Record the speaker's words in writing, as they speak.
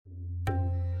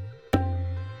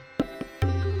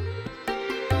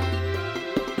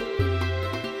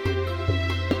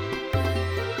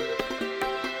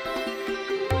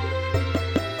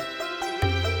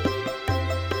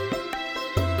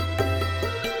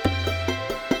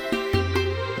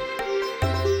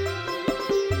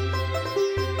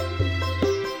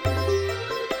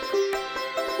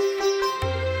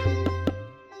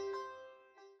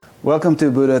Welcome to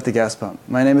Buddha at the Gas Pump.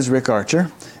 My name is Rick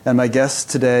Archer, and my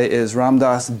guest today is Ram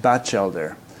Dass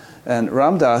Batchelder. And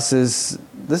Ram Dass this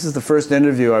is the first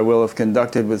interview I will have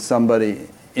conducted with somebody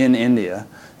in India.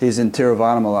 He's in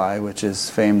Tiruvannamalai, which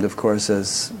is famed, of course,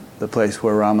 as the place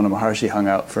where Ramana Maharshi hung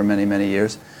out for many, many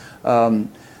years. Ram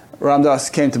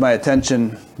Dass came to my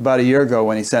attention about a year ago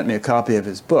when he sent me a copy of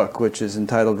his book, which is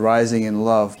entitled Rising in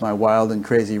Love, My Wild and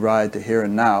Crazy Ride to Here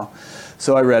and Now.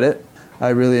 So I read it. I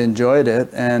really enjoyed it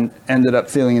and ended up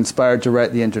feeling inspired to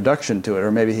write the introduction to it, or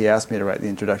maybe he asked me to write the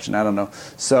introduction, I don't know.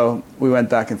 So we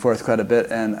went back and forth quite a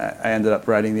bit, and I ended up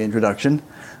writing the introduction.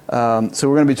 So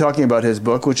we're going to be talking about his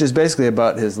book, which is basically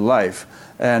about his life,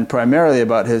 and primarily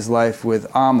about his life with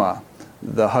Amma,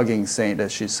 the hugging saint,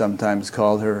 as she's sometimes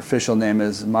called. Her official name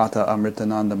is Mata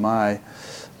Amritanandamai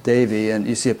Devi, and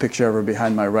you see a picture of her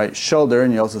behind my right shoulder,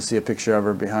 and you also see a picture of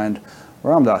her behind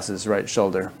Ram Dass's right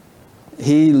shoulder.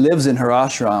 He lives in her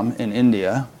ashram in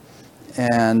India,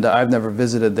 and I've never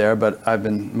visited there, but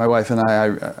my wife and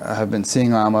I have been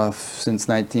seeing Amma since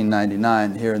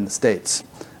 1999 here in the States,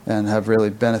 and have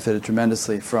really benefited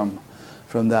tremendously from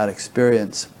that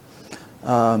experience.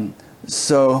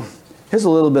 So here's a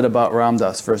little bit about Ram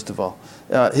Dass, first of all.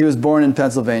 He was born in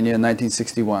Pennsylvania in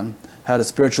 1961, had a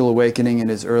spiritual awakening in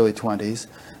his early 20s,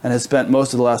 and has spent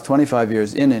most of the last 25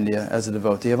 years in India as a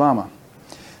devotee of Amma.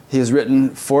 He has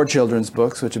written 4 children's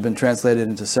books, which have been translated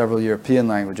into several European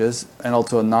languages, and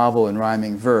also a novel in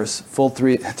rhyming verse,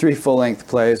 three full-length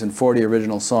plays, and 40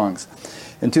 original songs.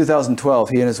 In 2012,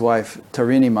 he and his wife,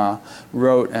 Tarini Ma,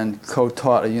 wrote and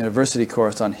co-taught a university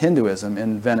course on Hinduism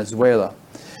in Venezuela.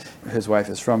 His wife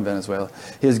is from Venezuela.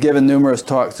 He has given numerous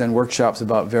talks and workshops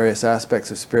about various aspects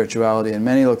of spirituality in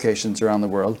many locations around the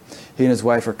world. He and his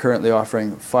wife are currently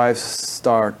offering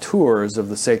 5-star tours of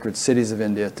the sacred cities of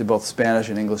India to both Spanish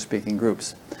and English-speaking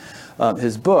groups.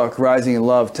 His book, Rising in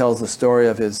Love, tells the story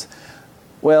of his...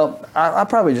 Well, I'll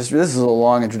probably this is a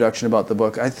long introduction about the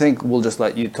book. I think we'll just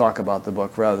let you talk about the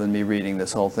book rather than me reading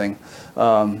this whole thing.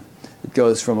 It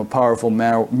goes from a powerful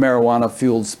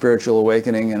marijuana-fueled spiritual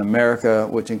awakening in America,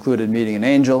 which included meeting an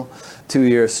angel, 2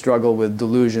 years struggle with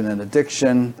delusion and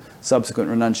addiction, subsequent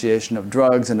renunciation of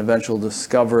drugs, and eventual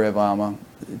discovery of Amma.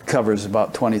 It covers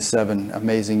about 27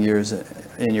 amazing years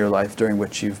in your life during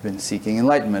which you've been seeking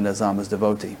enlightenment as Amma's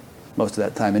devotee, most of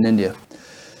that time in India.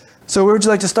 So where would you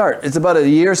like to start? It's about a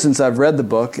year since I've read the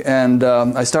book, and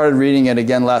I started reading it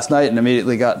again last night and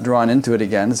immediately got drawn into it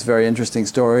again. It's a very interesting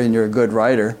story, and you're a good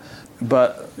writer.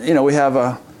 But, we have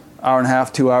an hour and a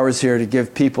half, 2 hours here to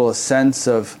give people a sense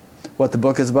of what the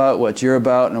book is about, what you're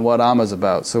about, and what Amma's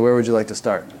about. So where would you like to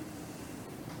start?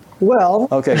 Well...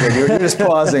 Okay, good. You're just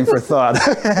pausing for thought.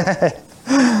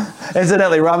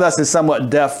 Incidentally, Ram Dass is somewhat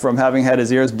deaf from having had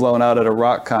his ears blown out at a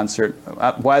rock concert.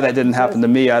 Why that didn't happen to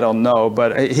me, I don't know,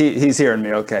 but he's hearing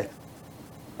me okay.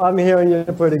 I'm hearing you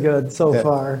pretty good so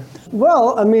far.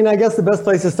 Well, I guess the best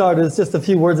place to start is just a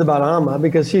few words about Amma,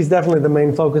 because she's definitely the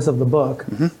main focus of the book.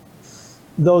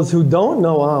 Mm-hmm. Those who don't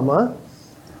know Amma,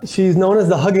 she's known as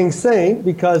the Hugging Saint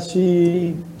because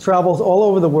she travels all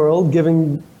over the world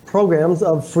giving programs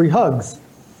of free hugs.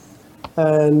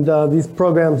 And these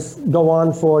programs go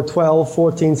on for 12,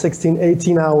 14, 16,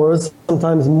 18 hours,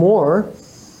 sometimes more.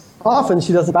 Often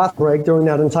she does a bath break during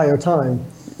that entire time.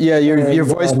 Yeah, your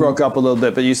voice broke up a little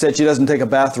bit, but you said she doesn't take a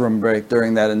bathroom break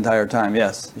during that entire time.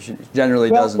 Yes, she generally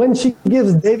doesn't. When she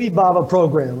gives Devi Baba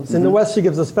programs, in the West she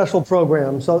gives a special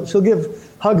program. So she'll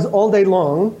give hugs all day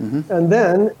long, and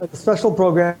then a special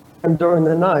program during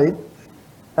the night.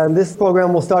 And this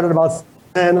program will start at about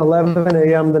 10, 11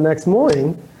 a.m. the next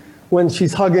morning, when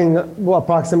she's hugging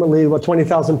approximately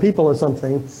 20,000 people or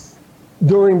something.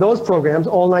 During those programs,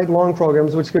 all night long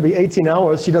programs, which could be 18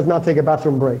 hours, she does not take a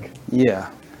bathroom break. Yeah.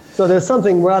 So there's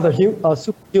something rather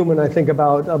superhuman, I think,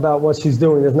 about what she's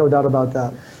doing. There's no doubt about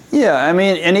that. Yeah,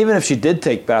 and even if she did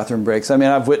take bathroom breaks,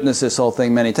 I've witnessed this whole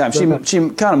thing many times. She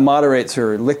kind of moderates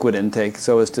her liquid intake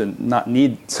so as to not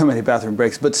need so many bathroom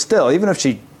breaks. But still, even if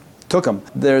she took them,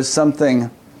 there's something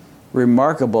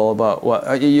remarkable about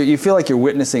what you feel like you're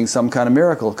witnessing some kind of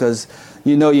miracle, because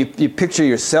you picture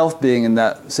yourself being in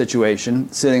that situation,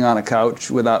 sitting on a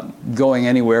couch without going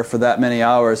anywhere for that many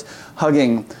hours,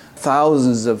 hugging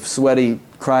thousands of sweaty,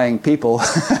 crying people,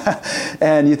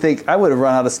 and you think, I would have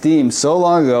run out of steam so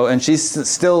long ago, and she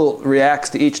still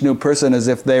reacts to each new person as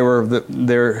if they were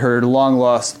her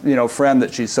long-lost friend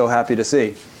that she's so happy to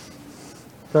see.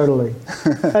 Totally.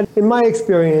 And in my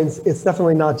experience, it's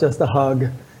definitely not just a hug.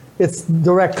 It's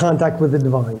direct contact with the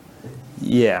divine.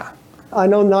 Yeah. I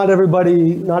know not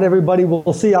everybody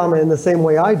will see Amma in the same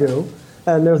way I do,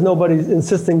 and there's nobody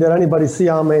insisting that anybody see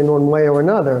Amma in one way or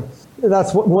another.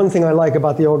 that's one thing I like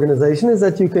about the organization, is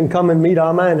that you can come and meet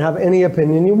Amma and have any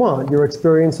opinion you want. Your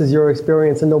experience is your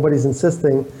experience, and nobody's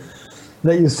insisting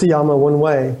that you see Amma one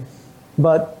way.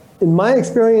 But in my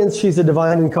experience, she's a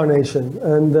divine incarnation,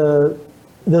 and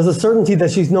there's a certainty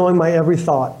that she's knowing my every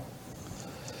thought,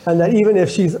 and that even if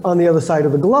she's on the other side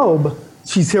of the globe,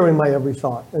 she's hearing my every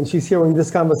thought, and she's hearing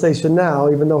this conversation now,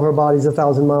 even though her body's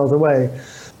 1,000 miles away.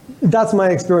 That's my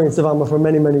experience of Amma for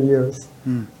many, many years.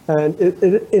 And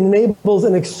it enables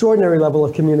an extraordinary level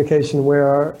of communication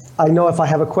where I know if I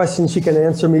have a question, she can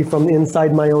answer me from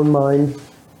inside my own mind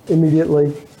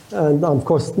immediately. And of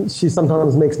course, she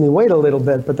sometimes makes me wait a little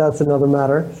bit, but that's another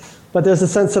matter. But there's a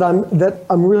sense that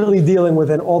I'm really dealing with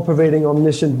an all-pervading,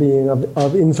 omniscient being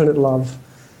of infinite love,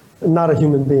 not a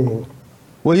human being.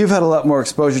 Well, you've had a lot more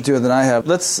exposure to it than I have.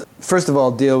 Let's first of all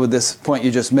deal with this point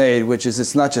you just made, which is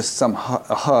it's not just a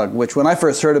hug, which when I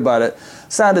first heard about it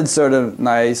sounded sort of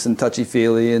nice and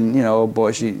touchy-feely, and oh boy,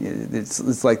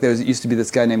 it's like there used to be this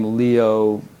guy named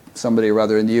Leo somebody or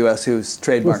other in the U.S. whose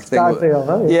trademark thing.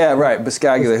 Yeah, right,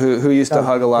 Biscaglia, who used to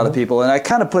hug a lot of people, and I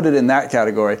kind of put it in that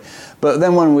category. But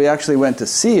then when we actually went to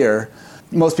see her,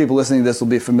 most people listening to this will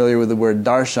be familiar with the word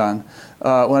darshan.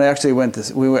 When I actually went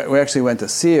to we actually went to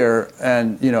see her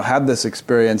and had this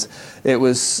experience, it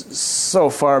was so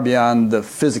far beyond the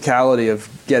physicality of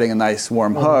getting a nice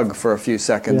warm hug for a few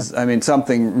seconds. Yeah. I mean,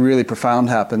 something really profound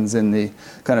happens in the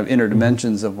kind of inner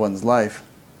dimensions of one's life.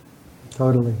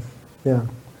 Totally, yeah.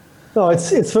 No,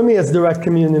 it's for me, it's direct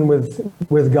communion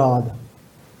with God,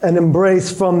 an embrace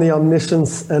from the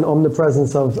omniscience and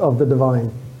omnipresence of the divine.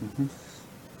 Mm-hmm.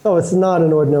 So it's not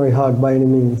an ordinary hug by any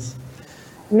means.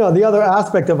 The other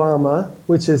aspect of Amma,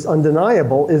 which is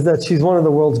undeniable, is that she's one of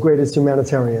the world's greatest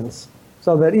humanitarians.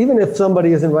 So that even if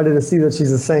somebody isn't ready to see that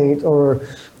she's a saint or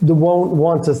won't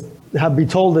want to be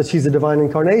told that she's a divine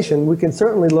incarnation, we can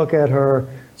certainly look at her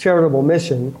charitable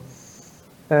mission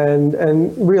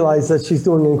and realize that she's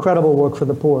doing incredible work for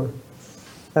the poor.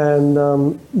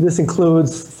 And this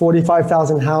includes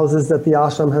 45,000 houses that the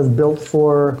ashram has built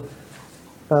for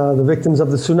the victims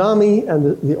of the tsunami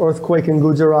and the earthquake in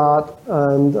Gujarat.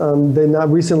 And they now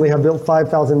recently have built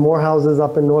 5,000 more houses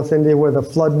up in North India where the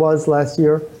flood was last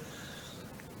year.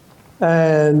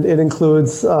 And it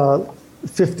includes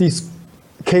 50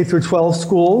 K through 12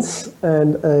 schools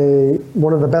and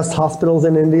one of the best hospitals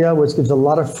in India, which gives a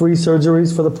lot of free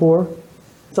surgeries for the poor.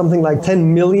 Something like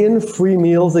 10 million free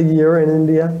meals a year in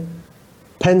India.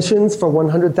 Pensions for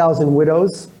 100,000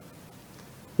 widows,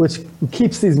 which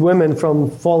keeps these women from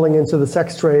falling into the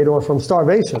sex trade or from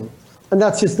starvation. And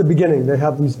that's just the beginning. They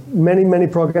have these many, many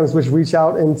programs which reach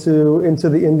out into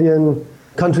the Indian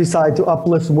countryside to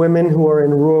uplift women who are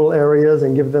in rural areas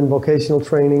and give them vocational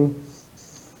training.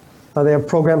 They have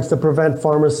programs to prevent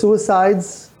farmer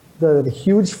suicides, the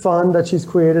huge fund that she's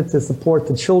created to support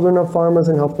the children of farmers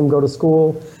and help them go to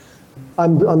school.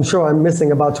 I'm sure I'm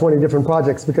missing about 20 different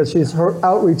projects because her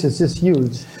outreach is just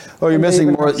huge. Oh, you're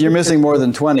missing more. You're missing more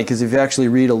than 20 because if you actually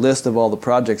read a list of all the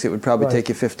projects, it would probably take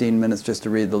you 15 minutes just to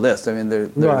read the list. I mean,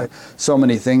 there are so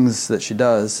many things that she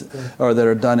does or that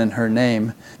are done in her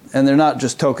name, and they're not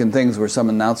just token things where some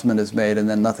announcement is made and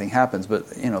then nothing happens. But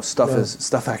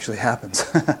stuff actually happens.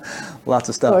 Lots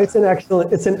of stuff. No,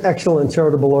 it's an excellent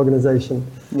charitable organization.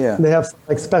 Yeah, they have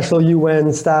like special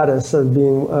UN status as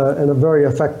being a very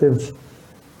effective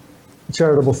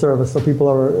charitable service. So people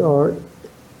are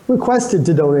requested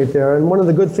to donate there. And one of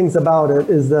the good things about it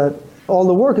is that all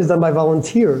the work is done by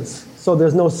volunteers. So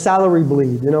there's no salary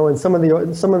bleed. And some of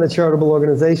the charitable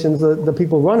organizations, the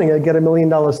people running it get $1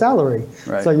 million salary.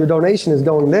 Right. So your donation is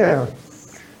going there.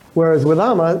 Whereas with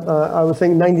Amma, I would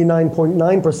think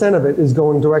 99.9% of it is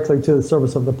going directly to the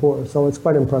service of the poor. So it's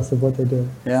quite impressive what they do.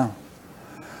 Yeah.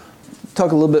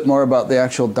 Talk a little bit more about the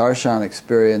actual darshan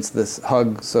experience, this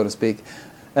hug, so to speak,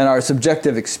 and our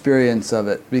subjective experience of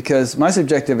it. Because my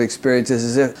subjective experience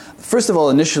is if, first of all,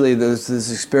 initially there's this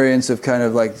experience of kind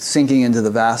of like sinking into the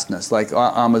vastness, like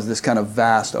Amma's this kind of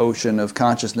vast ocean of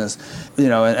consciousnness,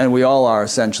 and we all are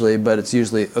essentially, but it's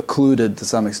usually occluded to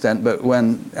some extent. But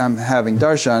when I'm having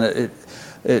darshan,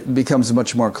 it becomes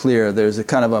much more clear. There's a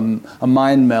kind of a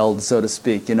mind meld, so to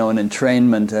speak, an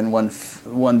entrainment, and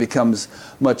one becomes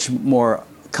much more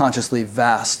consciously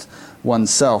vast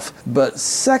oneself. But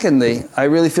secondly, I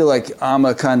really feel like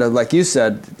Amma kind of, like you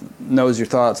said, knows your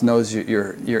thoughts, knows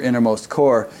your innermost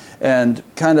core, and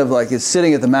kind of like is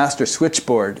sitting at the master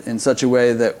switchboard in such a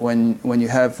way that when you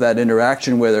have that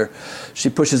interaction with her, she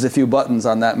pushes a few buttons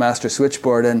on that master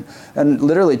switchboard and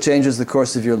literally changes the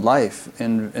course of your life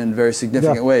in very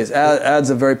significant ways. Adds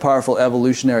a very powerful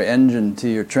evolutionary engine to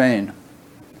your train.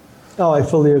 Oh, I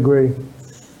fully agree.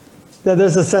 that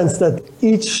there's a sense that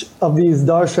each of these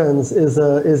darshans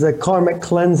is a karmic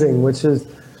cleansing, which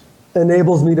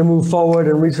enables me to move forward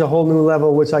and reach a whole new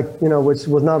level, which which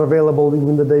was not available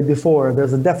even the day before.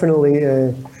 There's definitely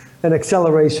an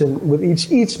acceleration with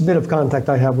each bit of contact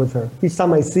I have with her. Each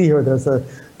time I see her,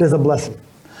 there's a blessing.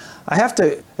 I have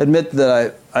to admit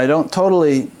that I don't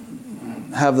totally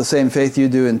have the same faith you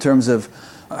do in terms of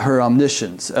her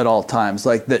omniscience at all times,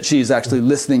 like that she's actually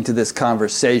listening to this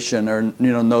conversation or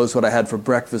knows what I had for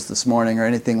breakfast this morning or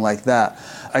anything like that.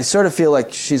 I sort of feel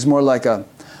like she's more like a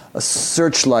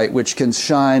searchlight which can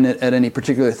shine at any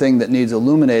particular thing that needs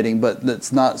illuminating, but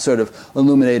that's not sort of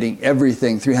illuminating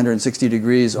everything 360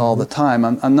 degrees all the time.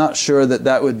 I'm not sure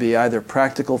that would be either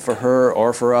practical for her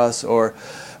or for us or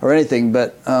anything,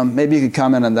 but maybe you could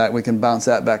comment on that. We can bounce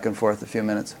that back and forth a few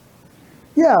minutes.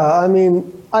 Yeah, I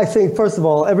mean, I think, first of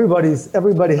all, everybody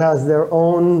has their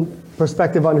own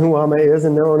perspective on who Amma is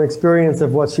and their own experience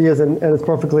of what she is, and it's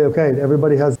perfectly okay.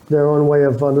 Everybody has their own way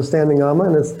of understanding Amma,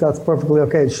 and that's perfectly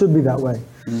okay. It should be that way.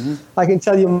 Mm-hmm. I can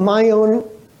tell you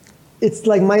it's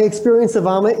like my experience of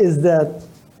Amma is that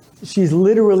she's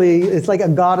literally, it's like a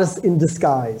goddess in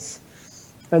disguise.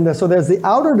 And so there's the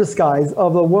outer disguise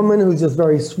of a woman who's just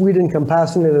very sweet and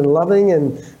compassionate and loving,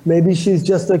 and maybe she's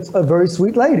just a very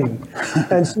sweet lady.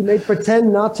 And she may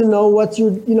pretend not to know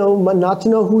not to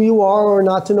know who you are, or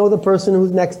not to know the person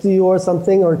who's next to you or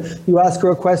something, or you ask her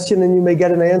a question and you may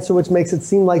get an answer which makes it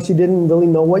seem like she didn't really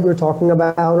know what you're talking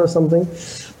about or something.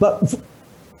 But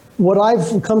what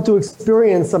I've come to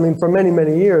experience, for many,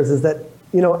 many years, is that,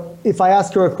 if I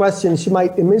ask her a question, she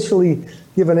might initially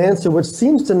give an answer which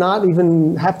seems to not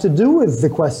even have to do with the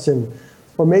question.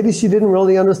 Or maybe she didn't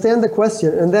really understand the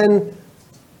question. And then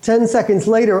 10 seconds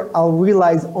later, I'll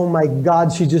realize, oh my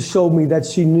God, she just showed me that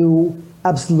she knew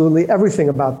absolutely everything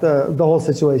about the whole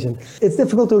situation. It's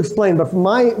difficult to explain, but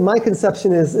my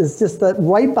conception is just that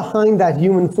right behind that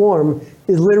human form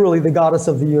is literally the goddess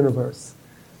of the universe.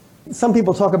 Some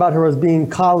people talk about her as being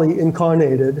Kali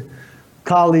incarnated.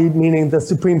 Kali meaning the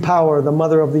supreme power, the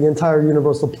mother of the entire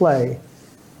universal play.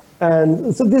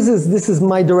 And so this is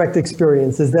my direct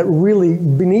experience, is that really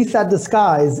beneath that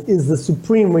disguise is the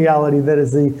supreme reality that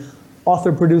is the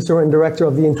author, producer, and director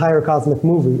of the entire cosmic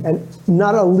movie. And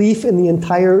not a leaf in the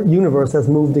entire universe has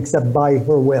moved except by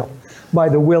her will, by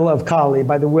the will of Kali,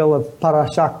 by the will of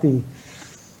Parashakti.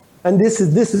 And this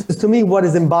is to me what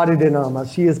is embodied in Amma.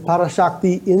 She is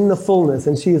Parashakti in the fullness,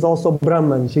 and she is also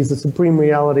Brahman. She's the supreme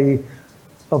reality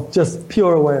of just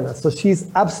pure awareness. So she's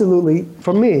absolutely,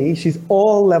 for me, she's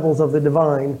all levels of the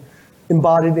divine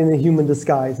embodied in a human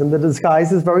disguise. And the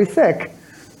disguise is very thick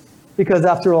because,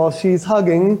 after all, she's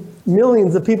hugging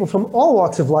millions of people from all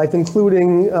walks of life,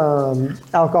 including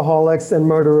alcoholics and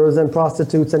murderers and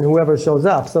prostitutes and whoever shows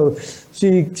up. So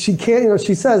she can't,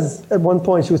 she says at one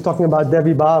point, she was talking about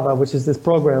Devi Bhava, which is this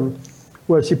program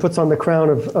where she puts on the crown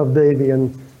of Devi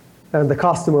and the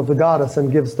costume of the goddess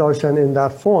and gives darshan in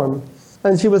that form.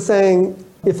 And she was saying,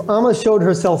 if Amma showed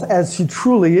herself as she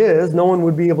truly is, no one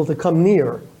would be able to come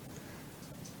near.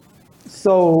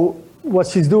 So what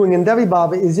she's doing in Devi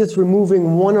Bhava is just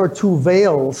removing one or two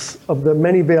veils of the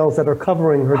many veils that are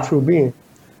covering her true being,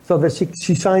 so that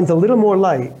she shines a little more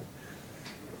light.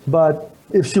 But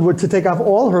if she were to take off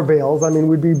all her veils,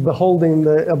 we'd be beholding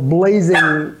a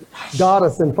blazing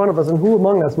goddess in front of us, and who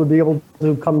among us would be able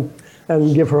to come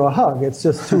and give her a hug? It's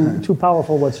just too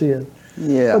powerful what she is.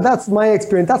 Yeah. So that's my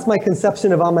experience. That's my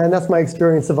conception of Amma, and that's my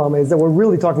experience of Amma, is that we're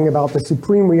really talking about the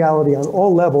supreme reality on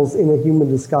all levels in a human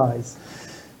disguise.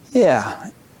 Yeah.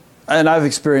 And I've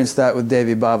experienced that with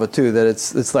Devi Bhava too, that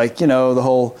it's like, the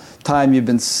whole time you've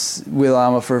been with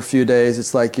Amma for a few days,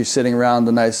 it's like you're sitting around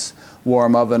a nice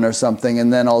warm oven or something,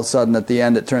 and then all of a sudden at the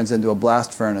end it turns into a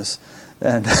blast furnace.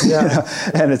 And,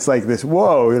 and it's like this,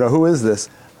 whoa, who is this?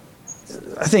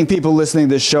 I think people listening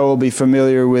to this show will be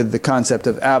familiar with the concept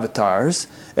of avatars,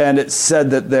 and it's said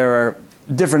that there are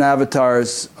different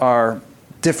avatars are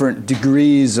different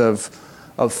degrees of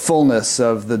fullness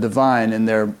of the divine in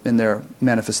their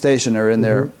manifestation or in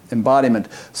their embodiment.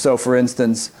 So, for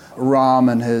instance, Ram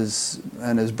and his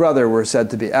brother were said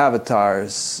to be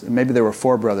avatars. Maybe there were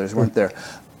 4 brothers, weren't there?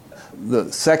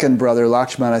 The second brother,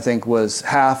 Lakshman, I think, was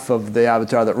half of the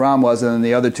avatar that Ram was, and then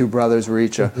the other 2 brothers were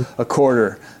each a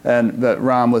quarter, and that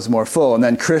Ram was more full. And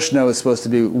then Krishna was supposed to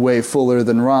be way fuller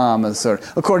than Ram,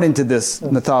 according to this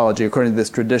mythology, according to this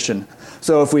tradition.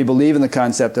 So if we believe in the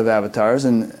concept of avatars,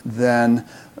 and then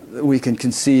we can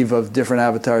conceive of different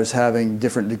avatars having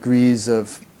different degrees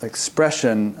of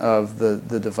expression of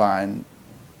the divine.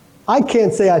 I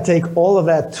can't say I take all of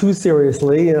that too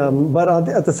seriously, but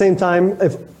at the same time,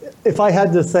 if I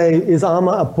had to say, is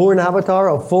Amma a Purna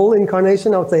avatar, a full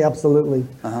incarnation? I would say absolutely.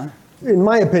 In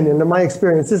my opinion, in my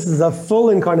experience, this is a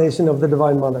full incarnation of the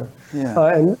Divine Mother.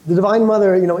 Yeah. And the Divine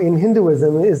Mother, in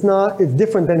Hinduism, it's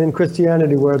different than in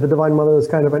Christianity, where the Divine Mother is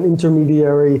kind of an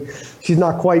intermediary. She's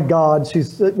not quite God.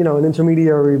 She's, an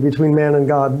intermediary between man and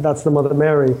God. That's the Mother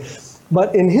Mary.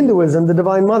 But in Hinduism, the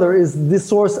Divine Mother is the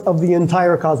source of the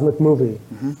entire cosmic movie.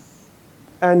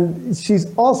 And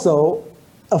she's also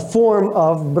a form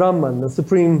of Brahman, the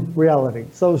supreme reality.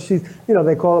 So she's,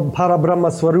 they call it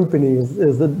Parabrahma Swarupini,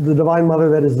 is the Divine Mother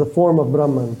that is the form of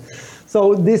Brahman.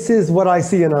 So this is what I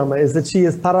see in Amma, is that she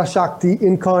is Parashakti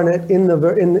incarnate in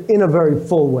a very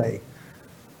full way.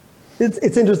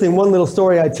 It's interesting, one little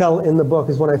story I tell in the book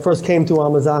is when I first came to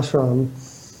Amma's ashram,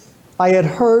 I had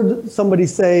heard somebody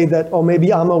say that,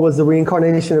 maybe Amma was the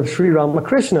reincarnation of Sri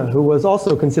Ramakrishna, who was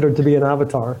also considered to be an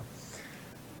avatar.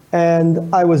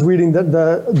 And I was reading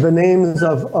the names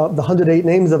of the 108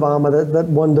 names of Amma that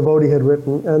one devotee had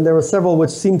written. And there were several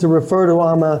which seemed to refer to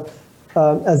Amma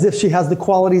as if she has the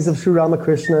qualities of Sri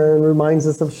Ramakrishna and reminds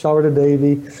us of Sharda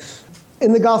Devi.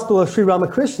 In the Gospel of Sri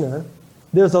Ramakrishna,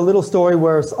 there's a little story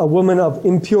where a woman of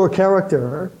impure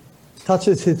character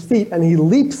touches his feet and he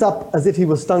leaps up as if he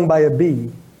was stung by a bee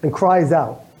and cries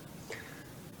out.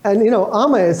 And,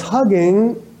 Amma is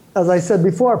hugging, as I said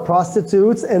before,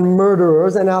 prostitutes and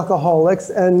murderers and alcoholics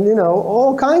and,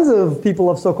 all kinds of people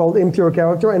of so-called impure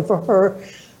character. And for her,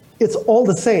 it's all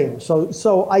the same. So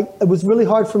it was really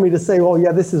hard for me to say,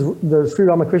 this is the Sri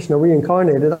Ramakrishna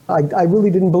reincarnated. I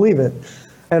really didn't believe it.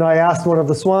 And I asked one of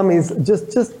the Swamis,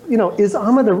 is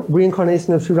Amma the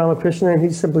reincarnation of Sri Ramakrishna? And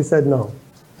he simply said no.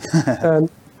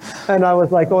 and I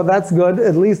was like, that's good.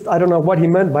 At least I don't know what he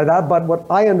meant by that. But what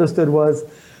I understood was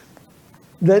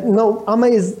that no, Amma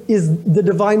is the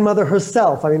Divine Mother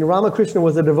herself. I mean, Ramakrishna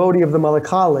was a devotee of the Mother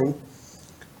Kali.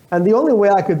 And the only way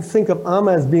I could think of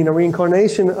Amma as being a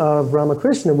reincarnation of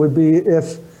Ramakrishna would be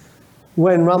if,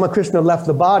 when Ramakrishna left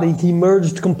the body, he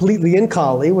merged completely in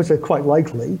Kali, which is quite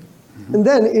likely. And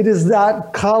then it is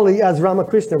that Kali as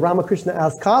Ramakrishna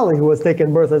as Kali, who has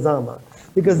taken birth as Amma.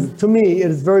 Because to me, it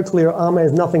is very clear Amma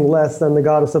is nothing less than the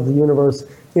goddess of the universe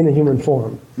in a human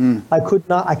form.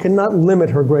 I cannot limit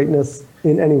her greatness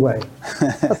in any way.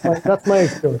 That's my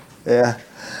experience. Yeah.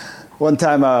 One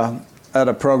time at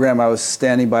a program, I was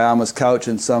standing by Amma's couch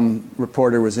and some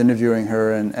reporter was interviewing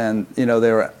her and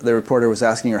the reporter was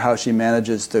asking her how she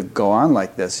manages to go on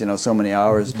like this, so many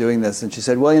hours doing this. And she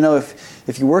said, well,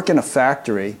 if you work in a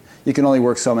factory, you can only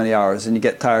work so many hours and you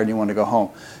get tired and you want to go home.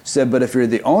 She said, but if you're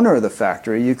the owner of the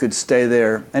factory, you could stay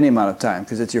there any amount of time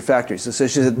because it's your factory. So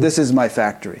she said, this is my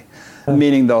factory,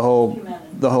 meaning the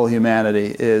whole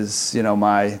humanity is,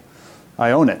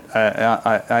 I own it.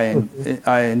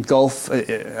 I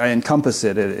encompass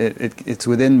it. It's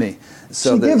within me.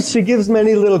 So she gives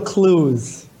many little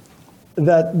clues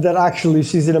that actually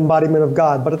she's an embodiment of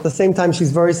God, but at the same time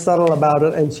she's very subtle about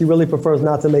it, and she really prefers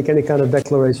not to make any kind of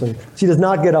declaration. She does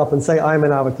not get up and say, I'm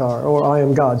an avatar or I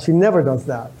am God. She never does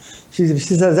that. If she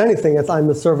says anything, it's I'm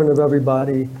the servant of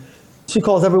everybody. She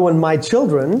calls everyone my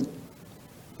children.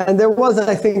 And there was,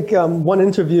 I think, one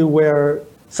interview where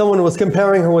someone was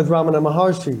comparing her with Ramana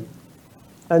Maharshi.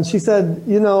 And she said,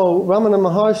 Ramana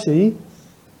Maharshi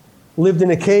lived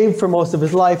in a cave for most of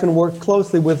his life and worked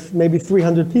closely with maybe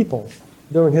 300 people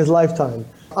during his lifetime.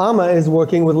 Amma is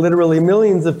working with literally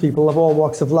millions of people of all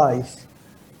walks of life.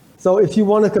 So if you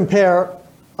want to compare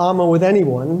Amma with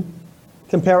anyone,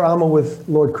 compare Amma with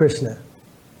Lord Krishna.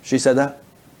 She said that?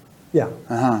 Yeah.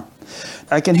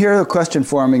 I can hear a question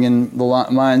forming in the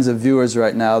minds of viewers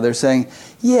right now. They're saying,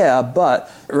 yeah, but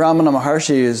Ramana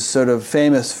Maharshi is sort of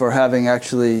famous for having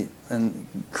actually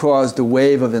caused a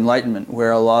wave of enlightenment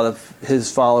where a lot of his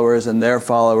followers and their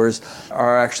followers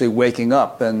are actually waking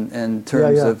up in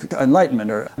terms of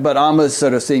enlightenment. But Amma's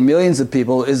sort of seeing millions of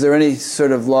people. Is there any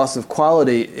sort of loss of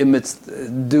quality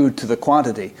due to the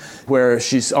quantity, where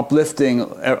she's uplifting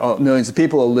millions of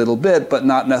people a little bit, but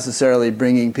not necessarily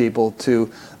bringing people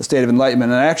to a state of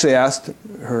enlightenment? And I actually asked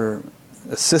her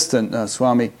assistant,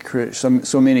 Swamini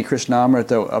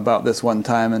Krishnamrita, about this one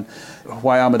time, and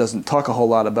why Amma doesn't talk a whole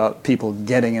lot about people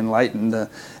getting enlightened.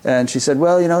 And she said,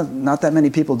 well, not that many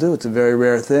people do. It's a very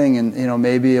rare thing, and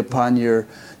maybe upon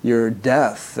your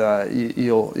death,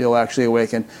 you'll actually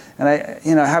awaken. And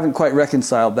I haven't quite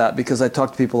reconciled that, because I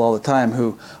talk to people all the time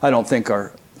who I don't think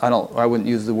are, I wouldn't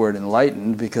use the word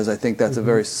enlightened, because I think that's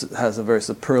has a very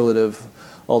superlative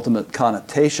ultimate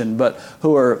connotation, but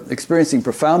who are experiencing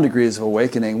profound degrees of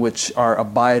awakening, which are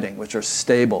abiding, which are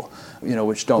stable,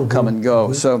 which don't come and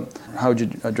go. So how would you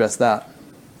address that?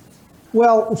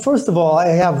 Well, first of all, I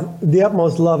have the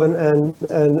utmost love and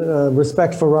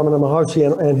respect for Ramana Maharshi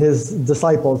and his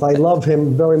disciples. I love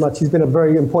him very much. He's been a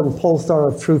very important pole star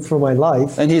of truth for my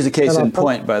life. And he's a case in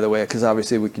point, by the way, because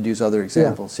obviously we could use other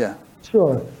examples. Yeah.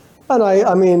 Sure. And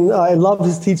I mean, I love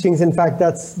his teachings. In fact,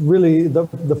 that's really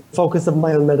the focus of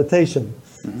my own meditation.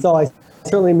 Mm-hmm. So I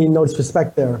certainly mean no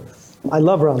disrespect there. I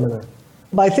love Ramana.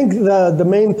 But I think the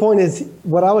main point is,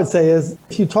 what I would say is,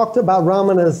 if you talked to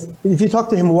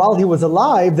him while he was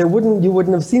alive, you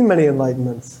wouldn't have seen many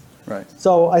enlightenments. Right.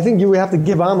 So I think you would have to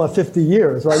give Amma 50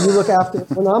 years, right? You look after,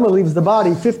 when Amma leaves the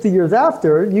body, 50 years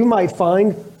after, you might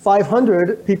find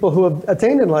 500 people who have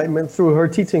attained enlightenment through her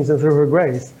teachings and through her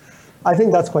grace. I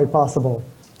think that's quite possible.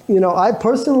 You know, I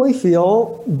personally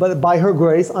feel, but by her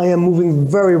grace, I am moving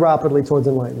very rapidly towards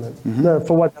enlightenment,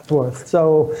 for what that's worth.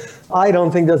 So I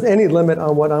don't think there's any limit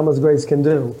on what Amma's grace can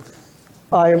do.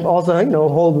 I also,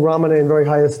 hold Ramana in very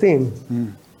high esteem.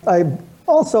 I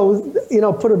also,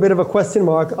 put a bit of a question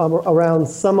mark around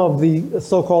some of the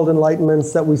so-called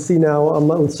enlightenments that we see now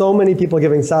among so many people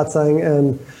giving satsang,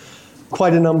 and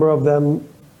quite a number of them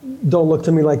don't look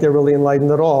to me like they're really enlightened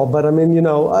at all. But I mean,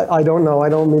 I don't know. I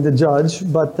don't mean to judge.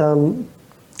 But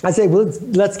I say, well,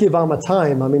 let's give Amma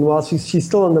time. I mean, while she's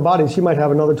still in the body, she might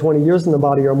have another 20 years in the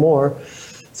body or more.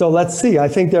 So let's see. I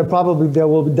think there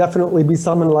will definitely be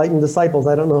some enlightened disciples.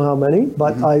 I don't know how many,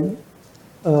 but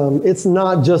it's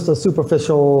not just a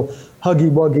superficial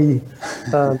huggy-wuggy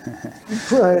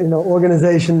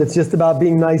organization that's just about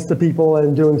being nice to people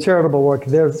and doing charitable work.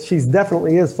 She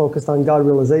definitely is focused on God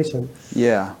realization.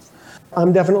 Yeah.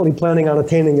 I'm definitely planning on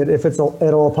attaining it if it's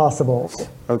at all possible.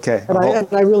 Okay. And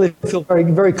I really feel very,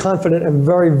 very confident and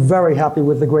very, very happy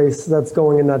with the grace that's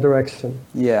going in that direction.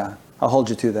 Yeah. I'll hold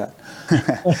you to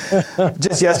that.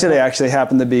 Just yesterday, I actually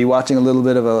happened to be watching a little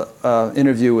bit of a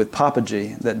interview with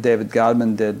Papaji that David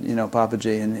Godman did,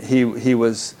 Papaji, and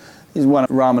he's one of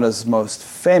Ramana's most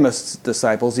famous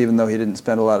disciples, even though he didn't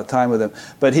spend a lot of time with him.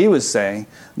 But he was saying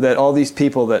that all these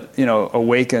people that,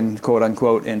 awaken, quote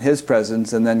unquote, in his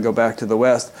presence and then go back to the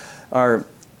West are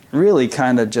really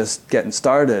kind of just getting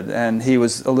started. And he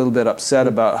was a little bit upset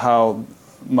about how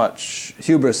much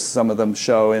hubris some of them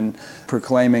show in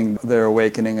proclaiming their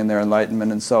awakening and their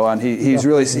enlightenment and so on. He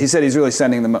said he's really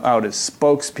sending them out as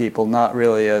spokespeople, not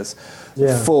really as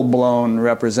full-blown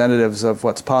representatives of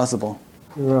what's possible.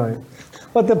 Right.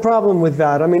 But the problem with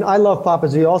that, I mean, I love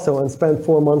Papaji also and spent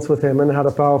 4 months with him and had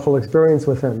a powerful experience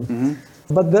with him. Mm-hmm.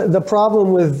 But the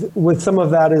problem with some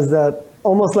of that is that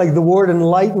almost like the word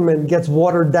enlightenment gets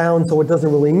watered down so it doesn't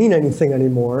really mean anything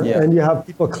anymore. Yeah. And you have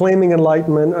people claiming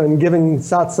enlightenment and giving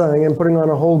satsang and putting on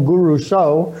a whole guru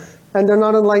show, and they're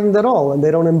not enlightened at all, and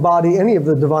they don't embody any of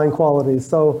the divine qualities.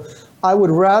 So I would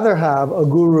rather have a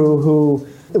guru who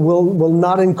will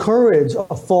not encourage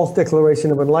a false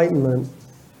declaration of enlightenment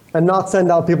and not send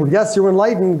out people, yes, you're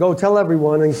enlightened, go tell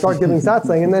everyone, and start giving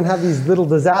satsang, and then have these little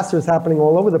disasters happening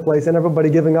all over the place and everybody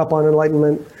giving up on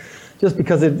enlightenment just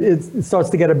because it starts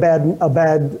to get a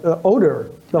bad odor,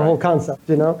 the whole concept,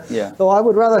 Yeah. So I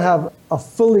would rather have a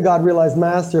fully God-realized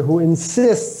master who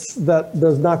insists that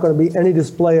there's not going to be any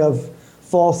display of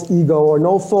false ego or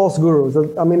no false gurus.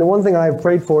 I mean, the one thing I've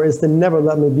prayed for is to never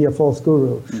let me be a false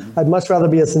guru. Mm-hmm. I'd much rather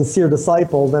be a sincere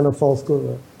disciple than a false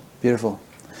guru. Beautiful.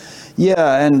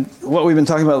 Yeah, and what we've been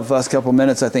talking about the last couple of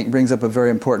minutes, I think, brings up a very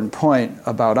important point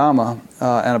about Amma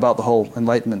and about the whole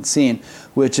enlightenment scene,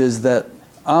 which is that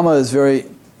Amma is very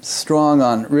strong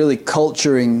on really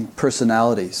culturing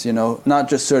personalities, not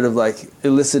just sort of like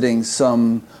eliciting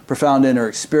some profound inner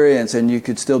experience and you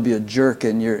could still be a jerk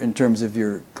in terms of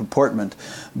your comportment,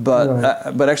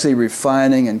 but actually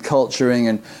refining and culturing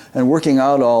and working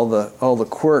out all the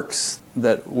quirks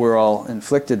that we're all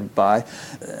inflicted by,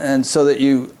 and so that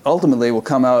you ultimately will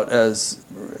come out as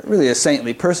really a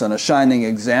saintly person, a shining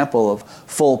example of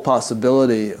full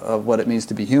possibility of what it means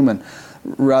to be human,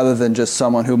 rather than just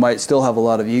someone who might still have a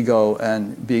lot of ego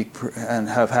and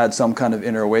have had some kind of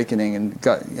inner awakening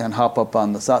and hop up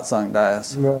on the satsang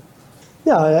dais.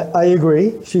 Yeah, I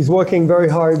agree. She's working very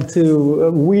hard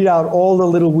to weed out all the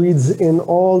little weeds in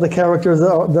all the characters that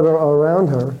are around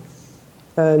her.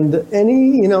 And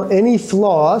any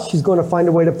flaw, she's going to find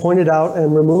a way to point it out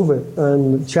and remove it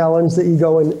and challenge the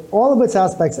ego in all of its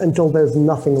aspects until there's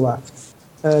nothing left.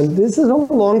 And this is a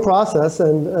long process,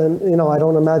 and I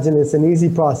don't imagine it's an easy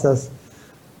process,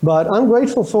 but I'm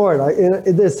grateful for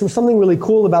it. There's something really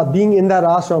cool about being in that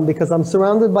ashram because I'm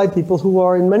surrounded by people who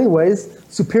are in many ways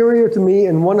superior to me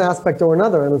in one aspect or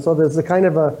another, and so there's a kind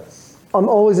of I'm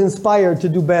always inspired to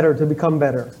do better, to become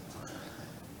better.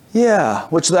 Yeah,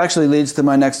 which actually leads to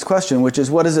my next question, which is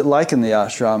what is it like in the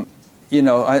ashram?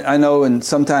 I know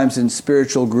sometimes in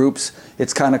spiritual groups,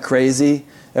 it's kind of crazy.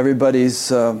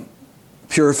 Everybody's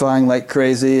purifying like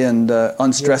crazy and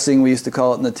unstressing, we used to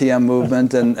call it in the TM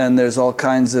movement. And there's all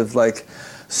kinds of like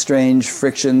strange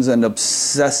frictions and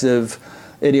obsessive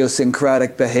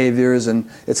idiosyncratic behaviors. And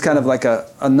it's kind of like a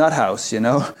nut house,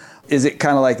 Is it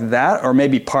kind of like that? Or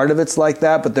maybe part of it's like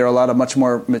that, but there are a lot of much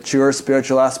more mature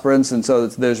spiritual aspirants, and so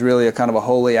there's really a kind of a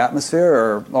holy atmosphere,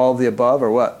 or all of the above,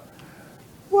 or what?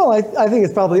 Well, I think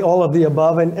it's probably all of the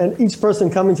above, and each person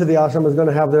coming to the ashram is going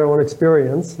to have their own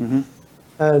experience. Mm-hmm.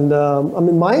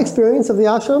 And my experience of the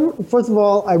ashram, first of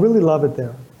all, I really love it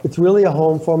there. It's really a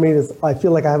home for me. I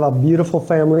feel like I have a beautiful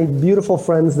family, beautiful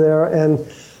friends there, and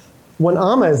when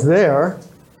Amma is there,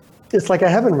 it's like a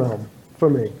heaven realm for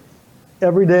me.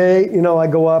 Every day, I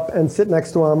go up and sit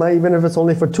next to Amma, even if it's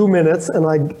only for 2 minutes, and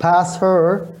I pass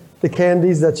her the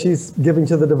candies that she's giving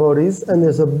to the devotees, and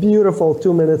there's a beautiful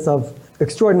 2 minutes of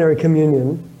extraordinary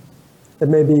communion. It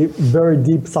may be very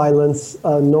deep silence,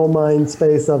 no mind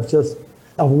space of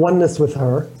oneness with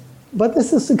her. But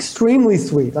this is extremely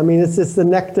sweet. It's the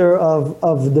nectar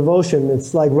of devotion.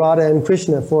 It's like Radha and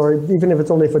Krishna, even if it's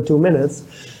only for 2 minutes.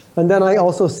 And then I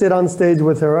also sit on stage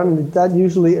with her, and that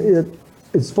usually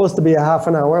it's supposed to be a half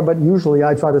an hour, but usually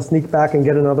I try to sneak back and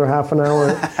get another half an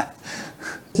hour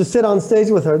to sit on stage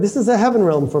with her. This is a heaven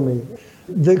realm for me.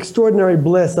 The extraordinary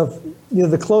bliss of,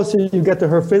 the closer you get to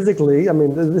her physically,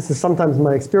 this is sometimes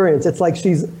my experience, it's like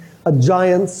she's a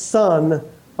giant sun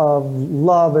of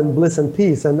love and bliss and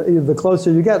peace. And the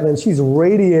closer you get, then she's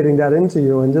radiating that into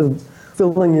you and just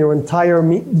filling your entire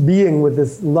being with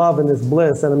this love and this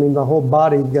bliss. And the whole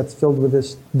body gets filled with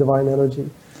this divine energy.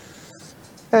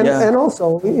 And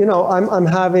also, I'm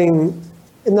having,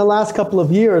 in the last couple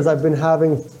of years, I've been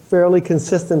having fairly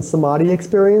consistent samadhi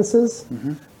experiences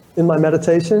in my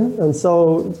meditation. And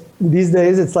so these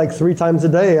days, it's like 3 times a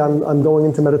day, I'm going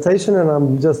into meditation, and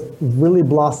I'm just really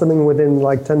blossoming within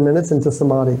like 10 minutes into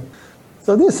samadhi.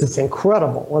 So this is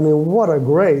incredible. What a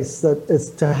grace that is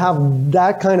to have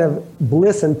that kind of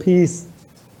bliss and peace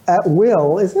at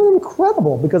will is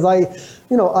incredible, because I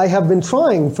have been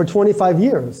trying for 25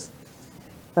 years.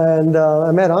 And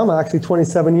I met Amma actually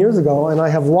 27 years ago, and I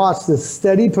have watched this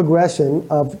steady progression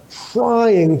of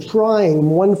trying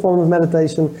one form of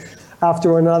meditation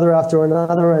after another,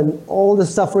 and all the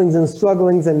sufferings and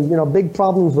strugglings and big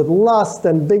problems with lust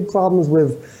and big problems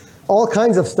with all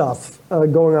kinds of stuff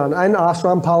going on, and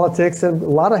ashram politics and a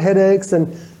lot of headaches,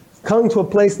 and coming to a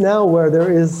place now where there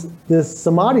is this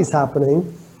samadhi's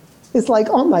happening. It's like,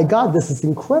 oh my God, this is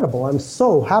incredible. I'm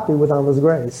so happy with Amma's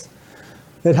grace.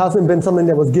 It hasn't been something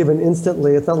that was given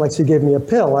instantly. It's not like she gave me a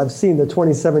pill. I've seen the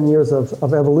 27 years of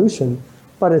evolution,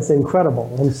 but it's incredible.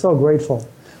 I'm so grateful.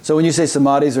 So when you say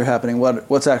samadhis are happening,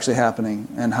 what's actually happening?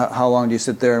 And how long do you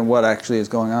sit there, and what actually is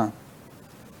going on?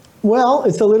 Well,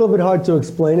 it's a little bit hard to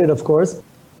explain it, of course.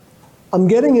 I'm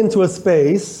getting into a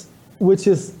space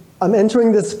I'm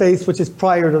entering this space which is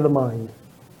prior to the mind.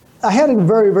 I had a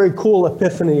very, very cool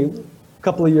epiphany a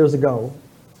couple of years ago,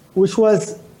 which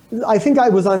was, I think I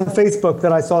was on Facebook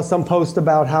that I saw some post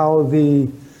about how the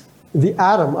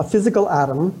atom, a physical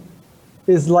atom,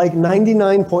 is like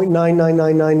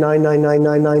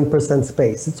 99.9999999%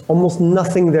 space. It's almost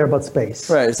nothing there but space.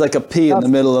 Right, it's like a pea in the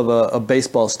middle of a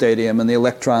baseball stadium, and the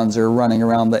electrons are running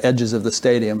around the edges of the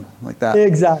stadium, like that.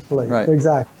 Exactly, right.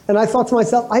 Exactly. And I thought to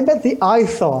myself, I bet the I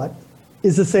thought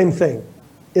is the same thing.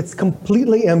 It's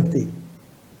completely empty.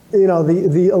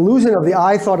 The illusion of the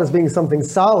I thought as being something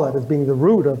solid, as being the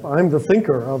root of I'm the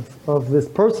thinker of this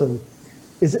person,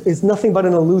 is nothing but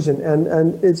an illusion.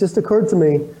 And it just occurred to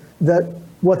me that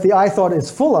what the I thought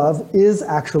is full of is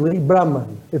actually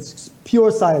Brahman. It's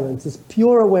pure silence. It's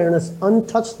pure awareness,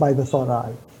 untouched by the thought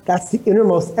I. That's the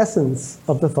innermost essence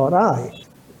of the thought I.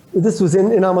 This was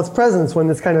in Amma's presence when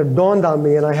this kind of dawned on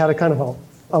me, and I had a kind of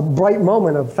a bright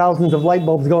moment of thousands of light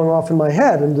bulbs going off in my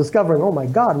head and discovering, oh my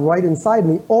God, right inside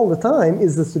me all the time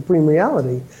is the supreme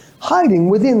reality, hiding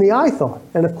within the I thought.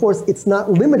 And of course, it's not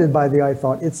limited by the I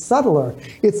thought. It's subtler.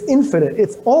 It's infinite.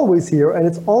 It's always here, and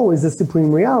it's always the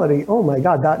supreme reality. Oh my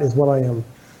God, that is what I am.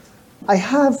 I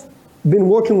have been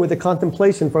working with the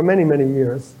contemplation for many, many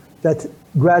years that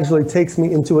gradually takes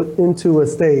me into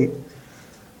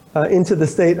the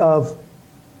state of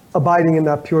abiding in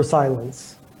that pure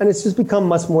silence. And it's just become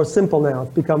much more simple now.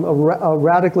 It's become a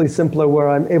radically simpler, where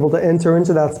I'm able to enter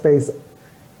into that space,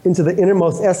 into the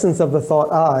innermost essence of the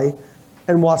thought I,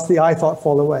 and watch the I thought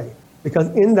fall away.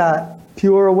 Because in that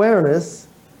pure awareness,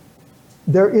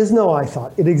 there is no I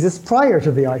thought. It exists prior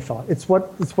to the I thought. It's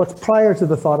what's prior to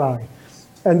the thought I.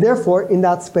 And therefore, in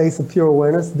that space of pure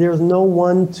awareness, there's no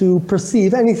one to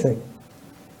perceive anything.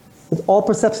 All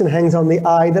perception hangs on the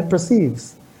eye that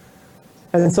perceives.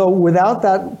 And so without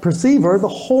that perceiver, the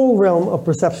whole realm of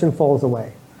perception falls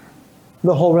away.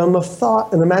 The whole realm of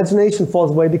thought and imagination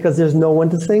falls away because there's no one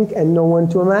to think and no one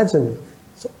to imagine.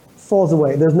 So it falls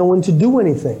away. There's no one to do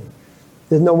anything.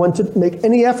 There's no one to make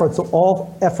any effort. So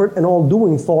all effort and all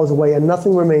doing falls away and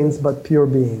nothing remains but pure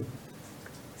being.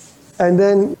 And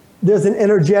then there's an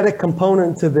energetic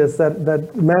component to this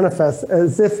that manifests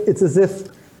as if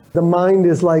the mind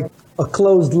is like a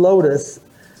closed lotus,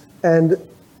 and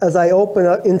as I open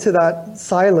up into that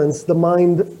silence, the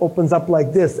mind opens up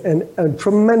like this, and a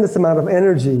tremendous amount of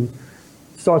energy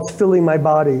starts filling my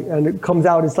body, and it comes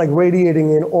out. It's like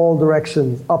radiating in all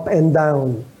directions, up and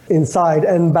down, inside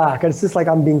and back. And it's just like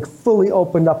I'm being fully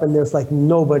opened up, and there's like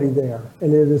nobody there,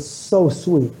 and it is so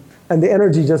sweet. And the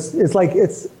energy it's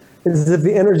as if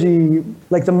the energy,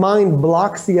 like the mind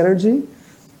blocks the energy,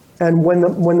 and when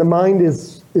the mind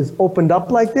is opened up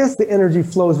like this, the energy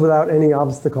flows without any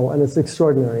obstacle, and it's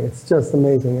extraordinary. It's just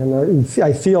amazing, and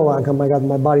I feel like, oh my God,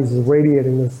 my body's just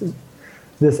radiating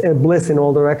this bliss in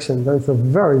all directions, and it's a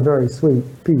very, very sweet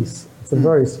peace. It's a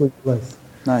very sweet bliss.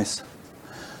 Nice.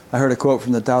 I heard a quote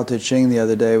from the Tao Te Ching the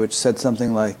other day, which said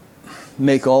something like,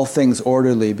 "Make all things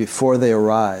orderly before they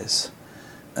arise."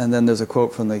 And then there's a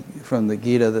quote from the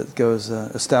Gita that goes,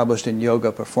 "Established in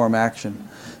yoga, perform action."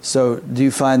 So do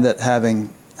you find that having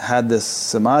had this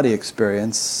samadhi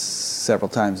experience several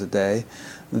times a day,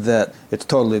 that it's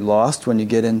totally lost when you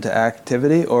get into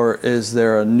activity, or is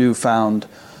there a newfound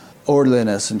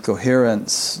orderliness and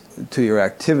coherence to your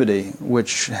activity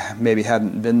which maybe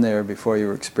hadn't been there before you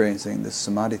were experiencing this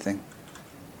samadhi thing?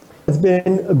 It's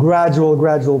been a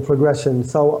gradual progression.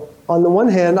 So on the one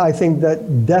hand, I think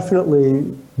that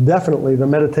definitely the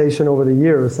meditation over the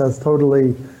years has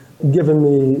totally given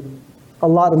me a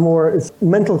lot more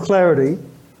mental clarity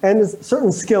and a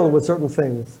certain skill with certain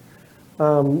things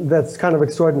that's kind of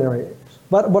extraordinary.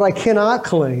 But what I cannot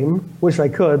claim, wish I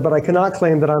could, but I cannot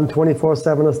claim that I'm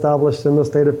 24/7 established in the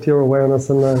state of pure awareness.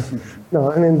 And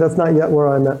no, I mean, that's not yet where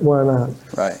I'm at.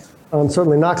 Right. I'm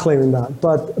certainly not claiming that,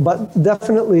 but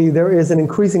definitely there is an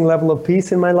increasing level of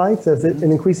peace in my life. There's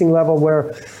an increasing level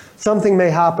where something may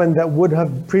happen that would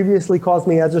have previously caused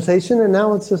me agitation, and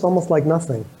now it's just almost like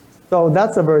nothing. So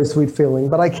that's a very sweet feeling,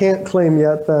 but I can't claim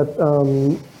yet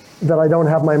that I don't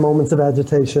have my moments of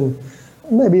agitation.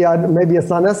 Maybe it's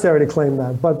not necessary to claim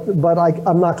that, but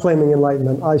I'm not claiming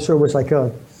enlightenment. I sure wish I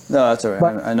could. No, that's all right.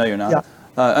 But, I know you're not. Yeah.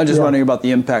 I'm just wondering about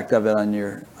the impact of it on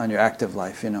your active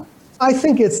life, you know. I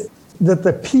think it's that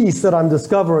the peace that I'm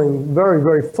discovering very,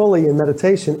 very fully in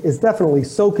meditation is definitely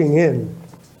soaking in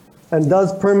and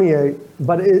does permeate,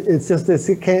 but it's just this,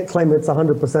 it can't claim it's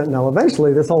 100% now.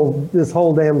 Eventually, this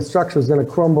whole damn structure is going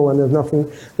to crumble, and there's going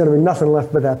to be nothing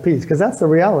left but that peace, because that's the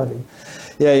reality.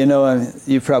 Yeah, you know, I mean,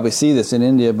 you probably see this in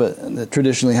India, but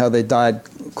traditionally how they dyed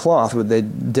cloth, would they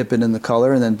dip it in the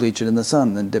color and then bleach it in the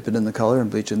sun, then dip it in the color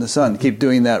and bleach it in the sun. Keep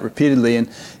doing that repeatedly, and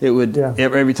it would,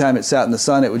 every time it sat in the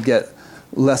sun, it would get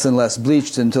less and less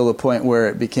bleached until the point where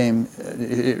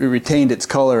it retained its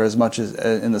color as much as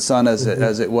in the sun as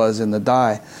it was in the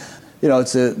dye. You know,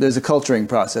 there's a culturing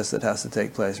process that has to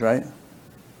take place, right?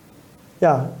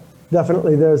 Yeah,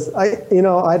 definitely.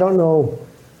 I don't know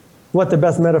what the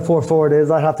best metaphor for it is.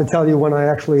 I have to tell you when I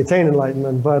actually attain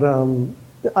enlightenment, but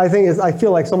I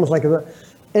feel like it's almost like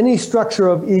any structure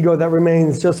of ego that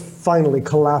remains just finally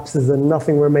collapses, and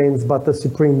nothing remains but the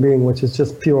supreme being, which is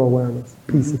just pure awareness,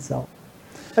 peace itself.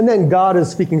 And then God is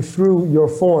speaking through your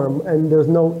form, and there's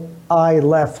no I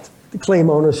left to claim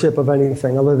ownership of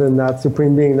anything other than that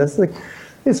supreme being. That's like,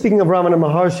 speaking of Ramana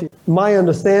Maharshi, my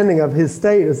understanding of his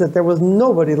state is that there was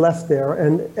nobody left there,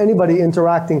 and anybody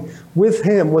interacting with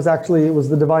him was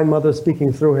the Divine Mother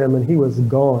speaking through him, and he was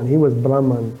gone. He was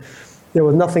Brahman. There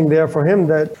was nothing there for him.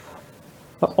 That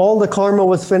all the karma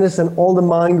was finished, and all the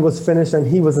mind was finished, and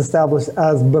he was established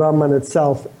as Brahman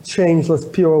itself, changeless,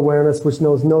 pure awareness, which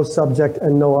knows no subject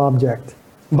and no object.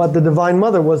 But the Divine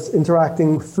Mother was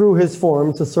interacting through his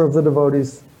form to serve the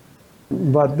devotees,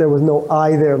 but there was no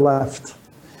I there left.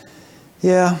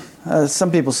 Yeah,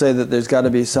 some people say that there's got to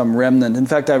be some remnant. In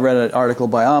fact, I read an article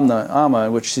by Amma,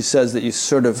 in which she says that you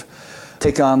sort of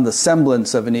take on the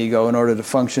semblance of an ego in order to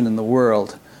function in the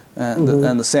world. And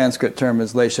the Sanskrit term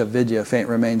is lesha vidya, faint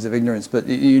remains of ignorance. But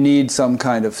you need some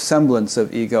kind of semblance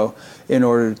of ego in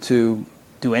order to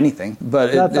do anything.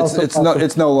 But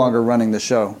it's no longer running the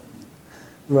show.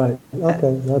 Right.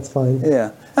 Okay, that's fine.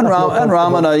 Yeah. And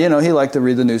Ramana, you know, he liked to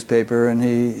read the newspaper, and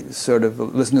he sort of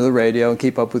listened to the radio and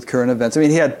keep up with current events. I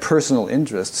mean, he had personal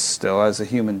interests still as a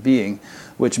human being,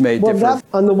 which made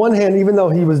on the one hand, even though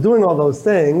he was doing all those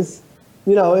things,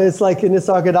 It's like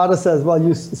Nisargadatta says,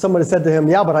 well, somebody said to him,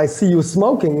 yeah, but I see you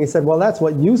smoking. He said, well, that's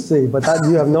what you see, but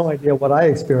you have no idea what I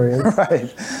experience.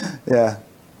 Right. Yeah.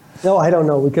 No, I don't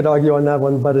know. We could argue on that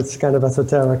one, but it's kind of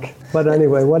esoteric. But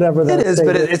anyway, whatever that is. It is,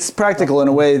 but it's practical in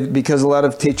a way, because a lot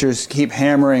of teachers keep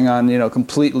hammering on,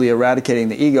 completely eradicating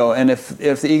the ego. And if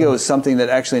the ego is something that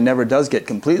actually never does get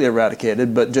completely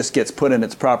eradicated, but just gets put in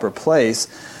its proper place,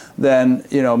 then,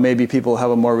 maybe people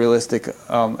have a more realistic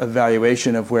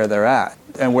evaluation of where they're at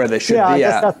and where they should be at. Yeah,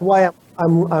 I guess that's why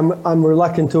I'm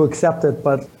reluctant to accept it,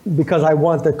 but because I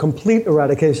want the complete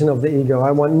eradication of the ego.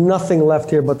 I want nothing left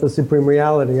here but the supreme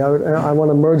reality. I want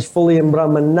to merge fully in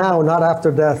Brahman now, not after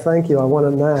death. Thank you. I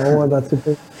want it now. I want that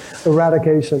supreme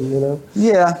eradication,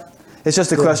 Yeah. It's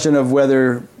just a question of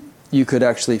whether you could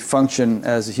actually function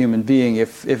as a human being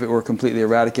if it were completely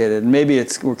eradicated. And maybe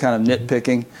we're kind of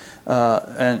nitpicking,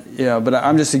 but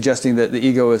I'm just suggesting that the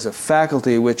ego is a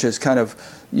faculty which has kind of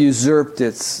usurped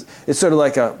it's sort of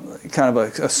like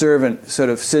a servant sort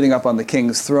of sitting up on the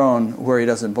king's throne where he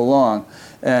doesn't belong,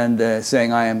 and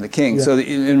saying, I am the king. Yeah. So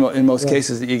in most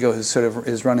cases, the ego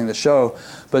is running the show,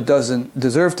 but doesn't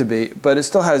deserve to be. But it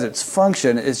still has its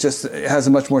function. It has a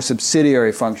much more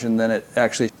subsidiary function than it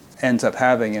actually ends up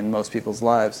having in most people's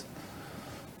lives.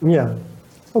 Yeah.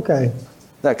 Okay.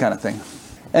 That kind of thing.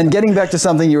 And getting back to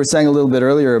something you were saying a little bit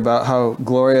earlier about how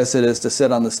glorious it is to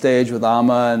sit on the stage with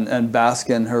Amma and bask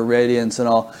in her radiance and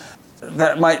all,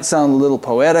 that might sound a little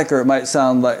poetic, or it might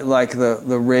sound like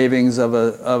the ravings of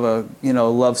a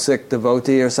lovesick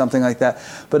devotee or something like that.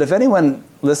 But if anyone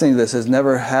listening to this has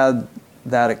never had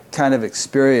that kind of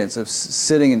experience of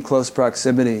sitting in close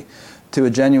proximity to a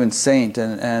genuine saint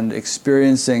and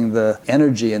experiencing the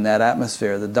energy in that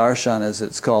atmosphere, the darshan as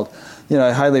it's called,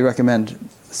 I highly recommend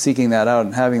seeking that out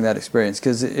and having that experience,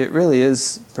 because it really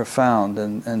is profound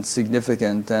and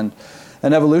significant and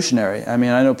evolutionary. I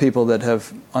mean, I know people that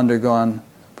have undergone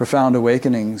profound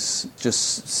awakenings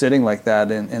just sitting like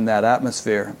that in that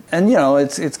atmosphere. And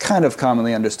it's kind of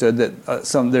commonly understood that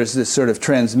there's this sort of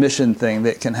transmission thing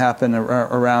that can happen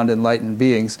around enlightened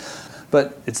beings,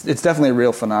 but it's definitely a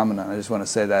real phenomenon. I just want to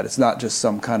say that it's not just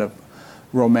some kind of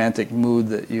romantic mood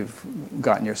that you've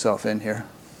gotten yourself in here.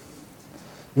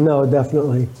 No,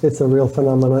 definitely. It's a real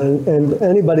phenomenon, and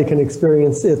anybody can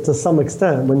experience it to some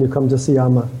extent when you come to see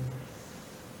Amma.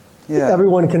 Yeah.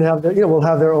 Everyone can have will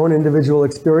have their own individual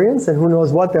experience, and who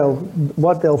knows what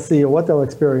they'll see or what they'll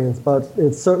experience. But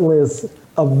it certainly is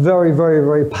a very, very,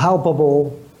 very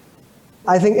palpable.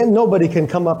 I think nobody can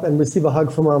come up and receive a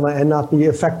hug from Amma and not be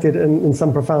affected in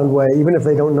some profound way, even if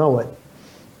they don't know it.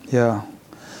 Yeah.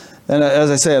 And as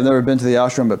I say, I've never been to the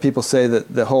ashram, but people say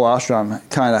that the whole ashram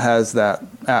kind of has that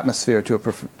atmosphere to a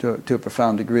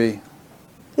profound degree.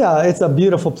 Yeah, it's a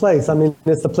beautiful place. I mean,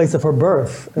 it's the place of her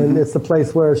birth, and it's the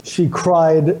place where she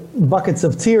cried buckets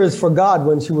of tears for God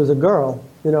when she was a girl.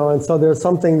 And so there's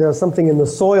something in the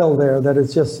soil there that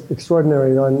is just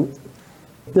extraordinary. And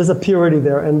there's a purity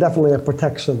there, and definitely a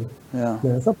protection. Yeah,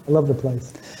 I love the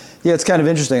place. Yeah, it's kind of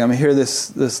interesting. I mean, here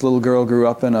this little girl grew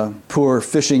up in a poor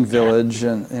fishing village,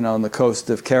 and on the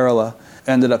coast of Kerala.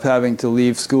 Ended up having to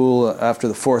leave school after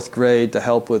the 4th grade to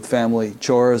help with family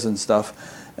chores and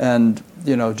stuff, and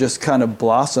just kind of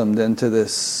blossomed into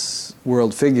this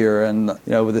world figure, and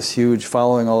with this huge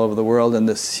following all over the world, and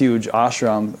this huge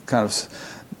ashram kind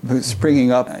of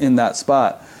springing up in that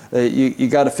spot. You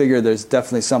got to figure there's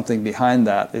definitely something behind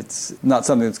that. It's not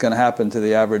something that's going to happen to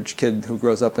the average kid who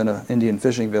grows up in an Indian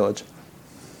fishing village.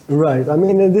 Right. I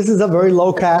mean, this is a very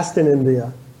low caste in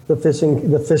India, the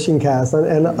fishing caste,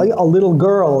 and a little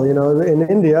girl. In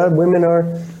India, women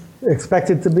are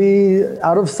expected to be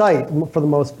out of sight for the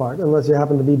most part, unless you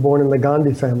happen to be born in the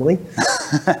Gandhi family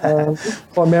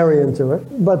or marry into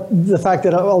it. But the fact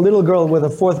that a little girl with a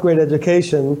 4th grade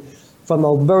education from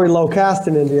a very low caste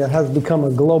in India has become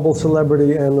a global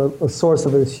celebrity and a source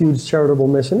of a huge charitable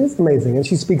mission. It's amazing. And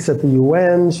she speaks at the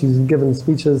UN. She's given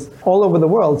speeches all over the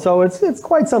world. So it's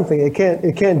quite something.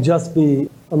 It can't just be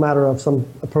a matter of some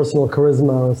personal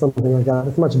charisma or something like that.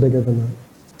 It's much bigger than that.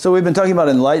 So we've been talking about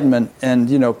enlightenment and,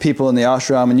 people in the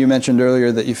ashram, and you mentioned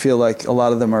earlier that you feel like a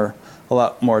lot of them are a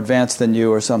lot more advanced than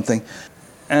you or something.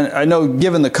 And I know,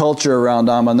 given the culture around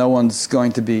Amma, no one's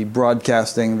going to be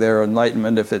broadcasting their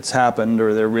enlightenment if it's happened,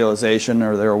 or their realization,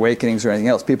 or their awakenings, or anything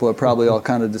else. People are probably all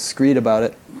kind of discreet about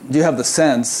it. Do you have the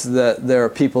sense that there are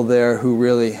people there who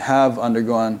really have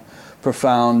undergone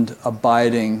profound,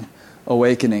 abiding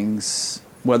awakenings,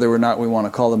 whether or not we want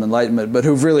to call them enlightenment, but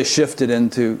who've really shifted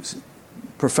into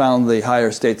profoundly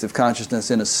higher states of consciousness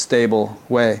in a stable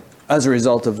way as a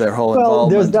result of their whole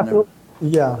involvement?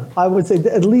 Yeah, I would say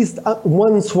at least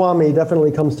one Swami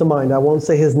definitely comes to mind. I won't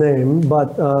say his name,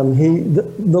 but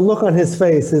the look on his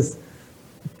face is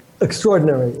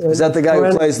extraordinary. Is that the guy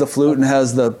who plays the flute and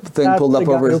has the thing pulled up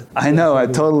over his... I know, I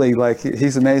totally,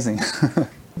 he's amazing.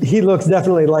 He looks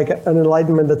definitely like an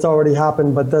enlightenment that's already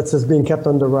happened, but that's just being kept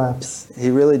under wraps. He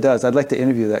really does. I'd like to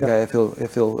interview that guy if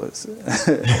he'll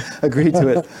agree to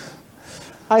it.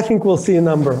 I think we'll see a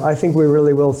number. I think we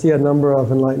really will see a number of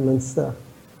enlightenments there.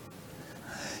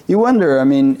 You wonder, I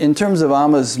mean, in terms of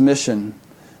Amma's mission,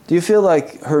 do you feel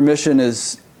like her mission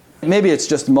is, maybe it's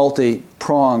just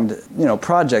multi-pronged,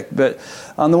 project, but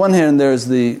on the one hand, there's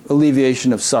the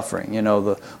alleviation of suffering,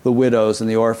 the widows and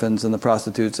the orphans and the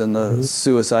prostitutes and the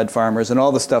suicide farmers and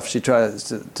all the stuff she tries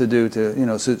to do to,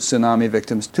 tsunami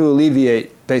victims to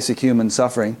alleviate basic human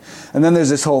suffering. And then there's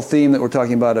this whole theme that we're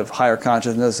talking about of higher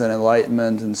consciousness and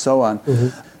enlightenment and so on.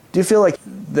 Do you feel like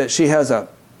that she has a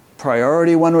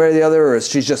priority one way or the other, or is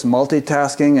she just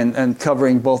multitasking and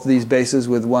covering both of these bases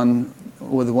with one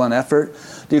effort?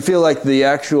 Do you feel like the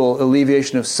actual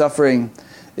alleviation of suffering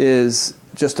is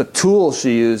just a tool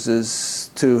she uses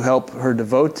to help her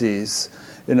devotees?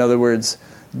 In other words,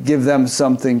 give them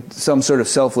some sort of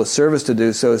selfless service to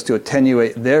do so as to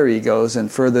attenuate their egos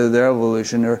and further their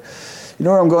evolution? Or, you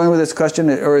know where I'm going with this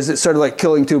question? Or is it sort of like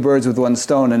killing two birds with one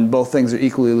stone and both things are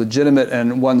equally legitimate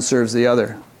and one serves the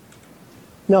other?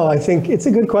 No, I think it's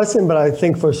a good question, but I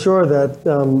think for sure that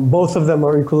both of them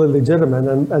are equally legitimate,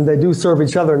 and they do serve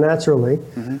each other naturally.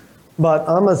 But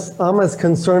Amma's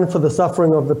concern for the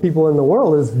suffering of the people in the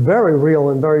world is very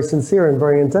real and very sincere and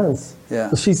very intense.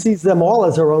 Yeah. She sees them all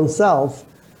as her own self,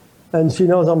 and she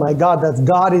knows, oh my God, that's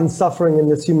God in suffering in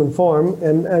this human form,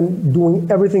 and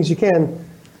doing everything she can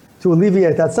to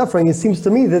alleviate that suffering. It seems to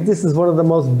me that this is one of the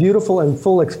most beautiful and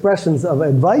full expressions of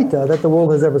Advaita that the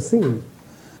world has ever seen.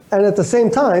 And at the same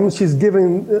time, she's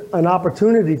giving an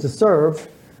opportunity to serve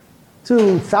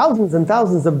to thousands and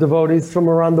thousands of devotees from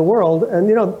around the world.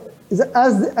 And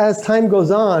as time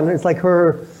goes on, it's like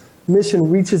her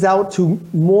mission reaches out to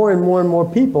more and more and more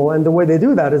people. And the way they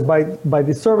do that is by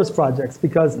these service projects.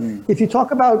 Because if you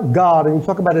talk about God and you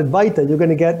talk about Advaita, you're going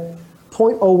to get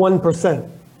 0.01%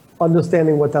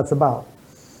 understanding what that's about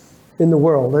in the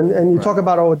world. And you talk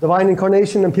about divine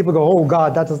incarnation, and people go, oh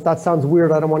God, that sounds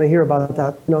weird, I don't want to hear about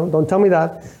that. Don't tell me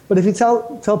that. But if you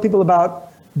tell people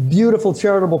about beautiful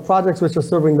charitable projects which are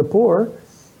serving the poor,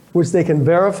 which they can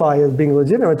verify as being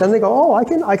legitimate, then they go, oh, I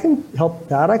can help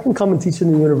that. I can come and teach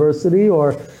in the university,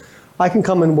 or I can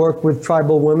come and work with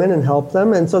tribal women and help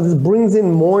them. And so this brings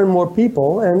in more and more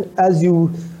people. And as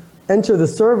you enter the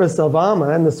service of Amma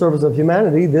and the service of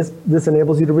humanity, this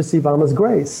enables you to receive Amma's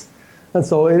grace. And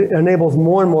so it enables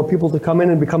more and more people to come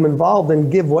in and become involved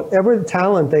and give whatever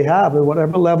talent they have and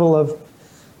whatever level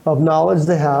of knowledge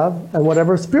they have and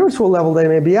whatever spiritual level they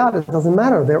may be at. It doesn't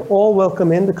matter. They're all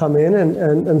welcome in to come in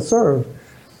and serve.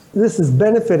 This is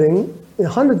benefiting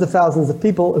hundreds of thousands of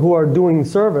people who are doing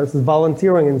service,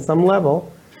 volunteering in some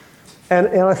level. And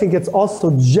I think it's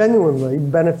also genuinely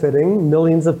benefiting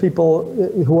millions of people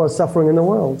who are suffering in the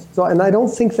world. And I don't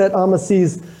think that Amma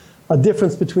sees a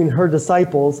difference between her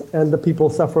disciples and the people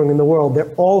suffering in the world. They're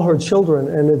all her children,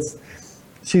 and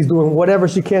she's doing whatever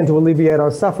she can to alleviate our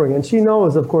suffering. And she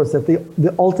knows, of course, that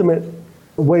the ultimate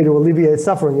way to alleviate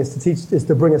suffering is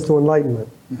to bring us to enlightenment.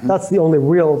 That's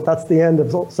the that's the end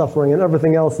of suffering, and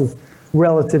everything else is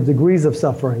relative degrees of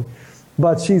suffering.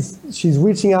 But she's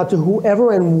reaching out to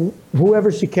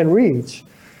whoever she can reach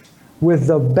with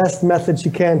the best method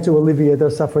she can to alleviate their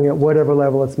suffering at whatever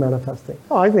level it's manifesting.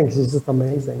 Oh, I think she's just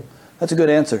amazing. That's a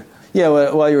good answer. Yeah,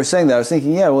 while you were saying that, I was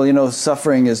thinking,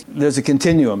 suffering there's a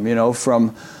continuum,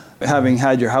 from having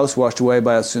had your house washed away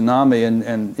by a tsunami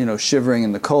and shivering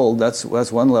in the cold, that's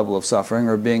one level of suffering,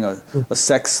 or being a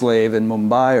sex slave in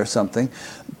Mumbai or something,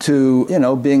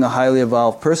 to, being a highly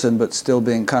evolved person but still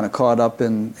being kind of caught up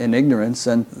in ignorance,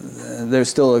 and there's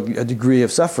still a degree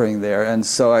of suffering there. And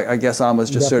so I guess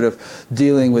Amma's just sort of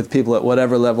dealing with people at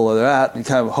whatever level they're at and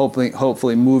kind of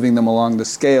hopefully moving them along the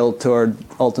scale toward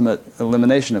ultimate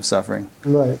elimination of suffering.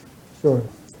 Right, sure.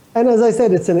 And as I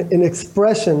said, it's an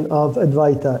expression of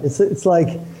Advaita. It's like,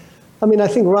 I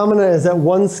think Ramana is at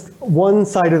one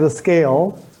side of the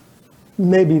scale.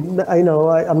 Maybe,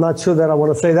 I'm not sure that I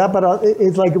want to say that, but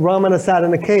it's like Ramana sat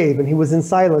in a cave and he was in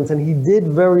silence and he did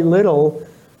very little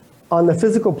on the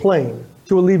physical plane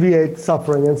to alleviate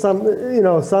suffering. And some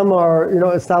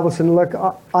are, establishing, look,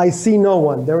 I see no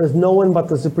one. There is no one but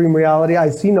the Supreme Reality. I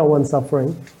see no one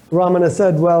suffering. Ramana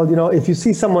said, well, if you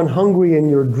see someone hungry in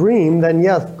your dream, then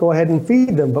yes, go ahead and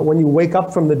feed them. But when you wake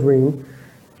up from the dream,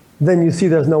 then you see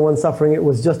there's no one suffering. It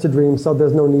was just a dream, so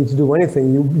there's no need to do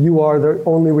anything. You are the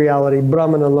only reality.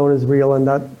 Brahman alone is real, and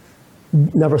that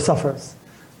never suffers.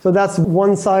 So that's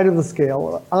one side of the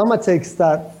scale. Amma takes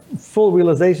that full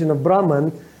realization of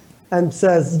Brahman and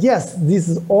says, yes, this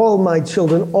is all my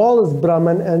children, all is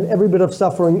Brahman, and every bit of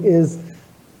suffering is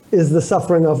the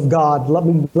suffering of God. Let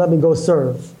me go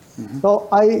serve. Mm-hmm.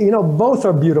 So both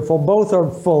are beautiful, both are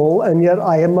full, and yet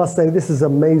I must say this is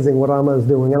amazing what Amma is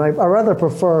doing. And I rather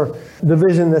prefer the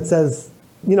vision that says,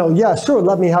 yeah, sure,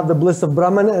 let me have the bliss of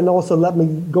Brahman, and also let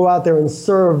me go out there and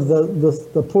serve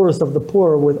the poorest of the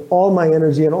poor with all my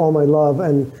energy and all my love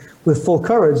and with full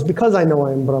courage, because I know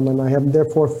I am Brahman. I am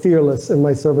therefore fearless in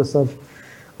my service of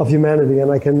humanity,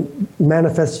 and I can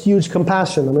manifest huge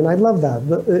compassion. I mean, I love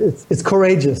that. It's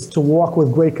courageous to walk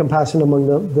with great compassion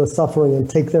among the suffering and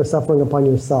take their suffering upon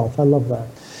yourself. I love that.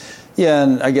 Yeah,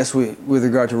 and I guess with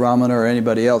regard to Ramana or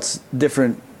anybody else,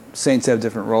 different saints have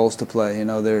different roles to play.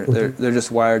 They're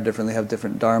just wired differently, have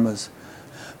different dharmas.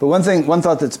 But one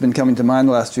thought that's been coming to mind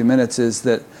the last few minutes is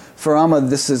that for Amma,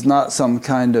 this is not some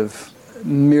kind of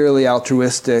merely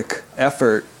altruistic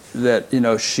effort that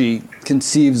she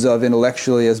conceives of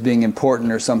intellectually as being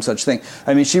important or some such thing.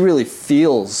 I mean, she really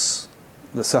feels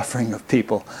the suffering of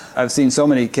people. I've seen so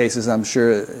many cases, I'm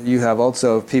sure you have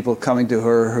also, of people coming to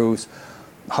her whose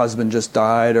husband just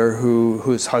died, or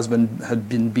whose husband had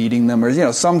been beating them,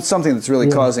 or something that's really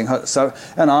causing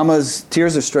and Amma's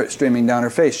tears are streaming down her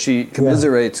face. She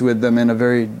commiserates with them in a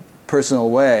very personal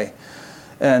way.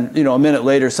 And, a minute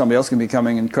later, somebody else can be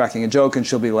coming and cracking a joke, and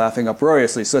she'll be laughing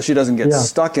uproariously. So she doesn't get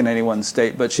stuck in any one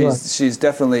state, but she's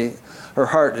definitely, her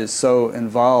heart is so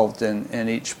involved in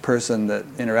each person that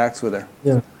interacts with her.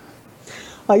 Yeah.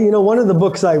 One of the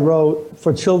books I wrote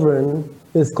for children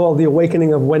is called The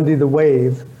Awakening of Wendy the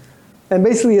Wave. And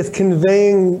basically it's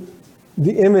conveying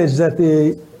the image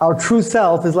that our true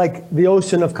self is like the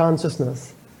ocean of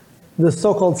consciousness. The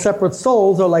so-called separate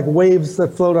souls are like waves that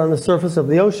float on the surface of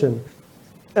the ocean.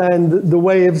 And the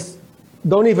waves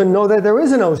don't even know that there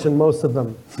is an ocean, most of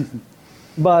them.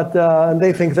 But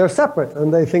they think they're separate,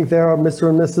 and they think they're Mr.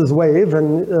 and Mrs. Wave.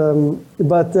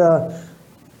 But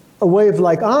a wave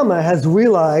like Amma has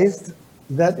realized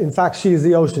that, in fact, she is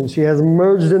the ocean. She has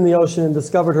merged in the ocean and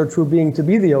discovered her true being to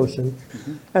be the ocean.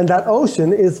 Mm-hmm. And that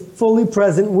ocean is fully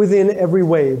present within every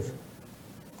wave.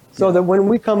 So that when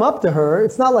we come up to her,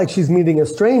 it's not like she's meeting a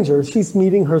stranger, she's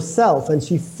meeting herself, and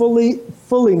she fully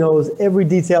knows every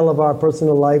detail of our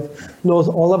personal life, knows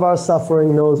all of our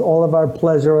suffering, knows all of our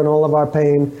pleasure and all of our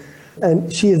pain.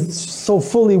 And she is so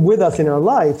fully with us in our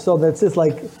life, so that it's just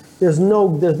like there's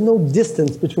no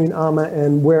distance between Amma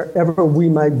and wherever we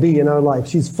might be in our life.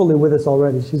 She's fully with us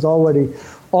already. She's already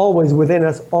always within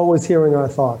us, always hearing our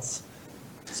thoughts.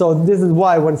 So this is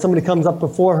why when somebody comes up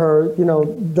before her,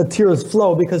 the tears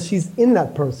flow, because she's in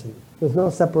that person. There's no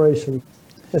separation.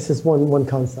 That's just one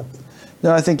concept.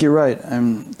 No, I think you're right.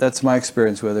 That's my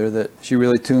experience with her, that she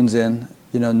really tunes in,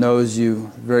 knows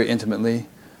you very intimately,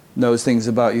 knows things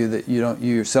about you that you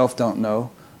yourself don't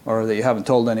know, or that you haven't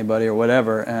told anybody or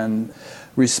whatever, and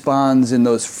responds in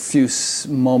those few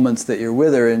moments that you're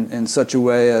with her in such a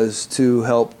way as to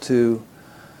help to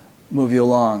move you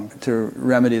along, to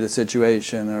remedy the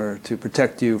situation, or to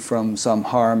protect you from some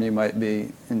harm you might be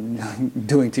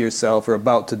doing to yourself or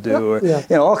about to do,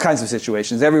 or all kinds of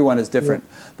situations. Everyone is different,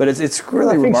 but it's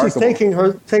really remarkable. I think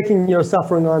she's taking your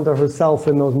suffering onto herself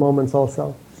in those moments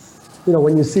also.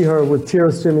 When you see her with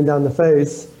tears streaming down the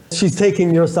face, she's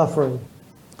taking your suffering,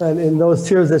 and in those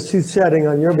tears that she's shedding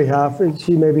on your behalf,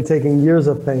 she may be taking years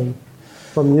of pain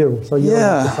from you. So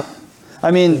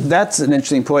I mean, that's an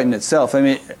interesting point in itself. I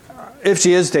mean, if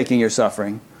she is taking your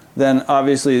suffering, then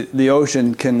obviously the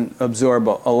ocean can absorb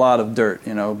a lot of dirt,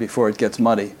 before it gets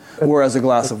muddy. Whereas a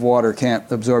glass of water can't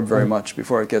absorb very much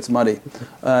before it gets muddy.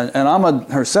 And Amma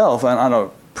herself, on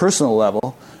a personal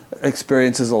level,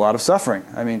 experiences a lot of suffering.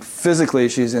 I mean, physically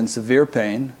she's in severe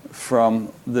pain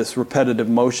from this repetitive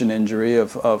motion injury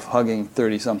of hugging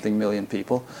 30-something million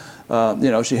people.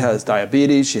 She has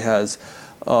diabetes, she has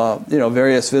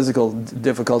various physical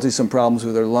difficulties, some problems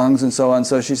with her lungs and so on.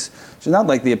 So she's not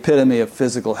like the epitome of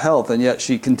physical health, and yet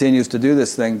she continues to do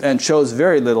this thing and shows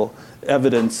very little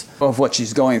evidence of what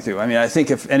she's going through. I mean, I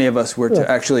think if any of us were to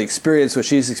actually experience what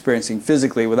she's experiencing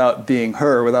physically without being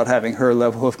her, without having her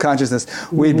level of consciousness,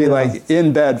 we'd be like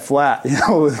in bed flat,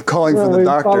 calling for the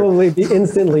doctor. We'd probably be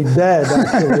instantly dead,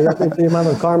 actually. I think the amount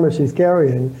of karma she's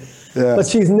carrying. Yeah. But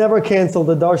she's never canceled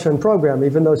the darshan program,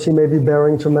 even though she may be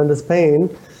bearing tremendous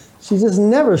pain. She just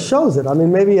never shows it. I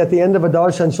mean, maybe at the end of a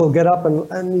darshan, she'll get up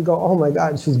and you go, oh my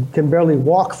God, she can barely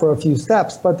walk for a few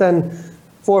steps. But then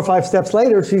 4 or 5 steps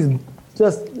later, she's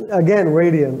just, again,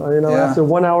 radiant. Yeah. After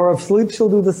 1 hour of sleep, she'll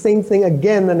do the same thing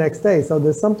again the next day. So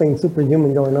there's something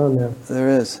superhuman going on there. There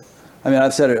is. I mean,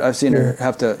 I've seen her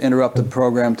have to interrupt the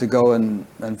program to go and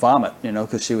vomit,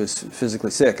 because she was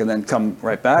physically sick, and then come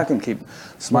right back and keep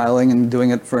smiling and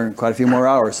doing it for quite a few more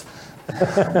hours.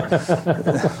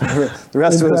 The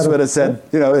rest of us would have said,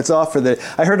 it's off for the.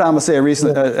 I heard Amma say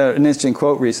an interesting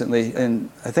quote recently, and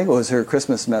I think it was her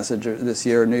Christmas message this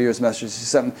year, or New Year's message.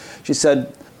 She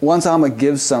said, once Amma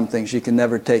gives something, she can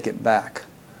never take it back.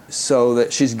 So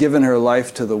that she's given her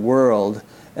life to the world,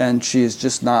 and she's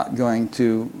just not going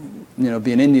to,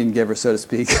 be an Indian giver, so to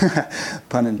speak,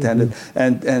 pun intended,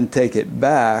 and take it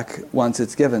back once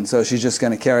it's given. So she's just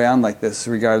going to carry on like this,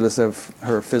 regardless of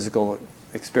her physical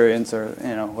experience or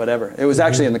whatever. It was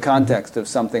actually in the context of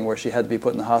something where she had to be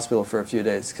put in the hospital for a few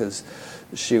days because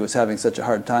she was having such a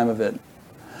hard time of it.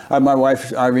 My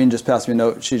wife Irene just passed me a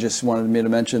note. She just wanted me to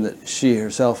mention that she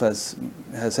herself has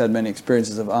had many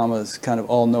experiences of Amma's kind of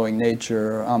all-knowing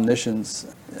nature or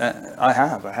omniscience. I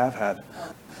have had.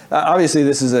 Obviously,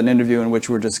 this is an interview in which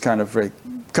we're just kind of a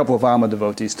couple of Amma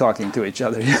devotees talking to each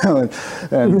other,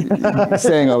 and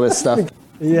saying all this stuff.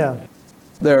 Yeah.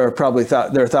 There are probably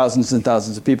there are thousands and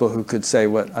thousands of people who could say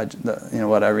what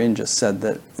what Irene just said,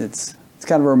 that it's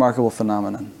kind of a remarkable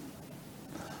phenomenon.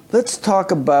 Let's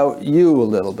talk about you a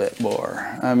little bit more.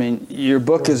 I mean, your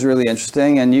book is really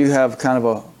interesting, and you have kind of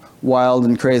a wild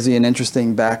and crazy and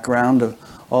interesting background of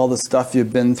all the stuff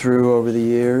you've been through over the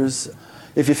years.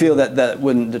 If you feel that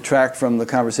wouldn't detract from the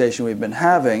conversation we've been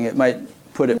having, it might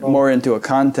put it more into a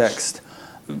context.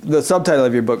 The subtitle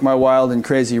of your book, My Wild and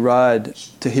Crazy Ride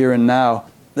to Here and Now,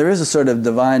 there is a sort of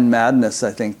divine madness,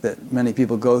 I think, that many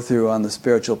people go through on the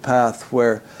spiritual path,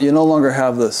 where you no longer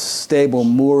have the stable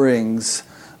moorings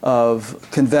of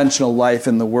conventional life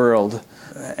in the world,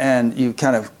 and you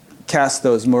kind of cast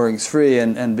those moorings free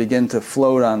and begin to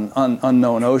float on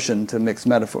unknown ocean, to mix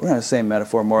metaphor, same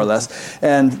metaphor more or less.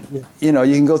 And you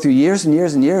can go through years and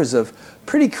years and years of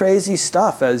pretty crazy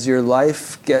stuff as your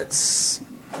life gets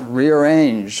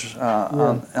rearranged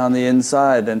on the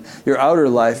inside, and your outer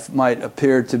life might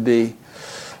appear to be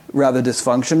rather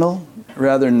dysfunctional,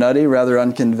 rather nutty, rather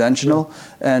unconventional,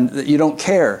 and you don't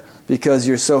care because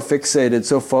you're so fixated,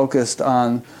 so focused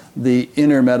on the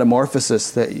inner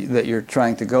metamorphosis that you're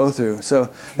trying to go through. So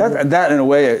that in a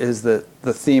way is the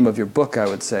theme of your book, I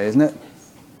would say, isn't it?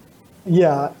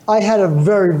 Yeah, I had a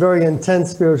very, very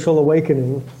intense spiritual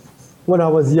awakening when I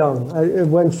was young. It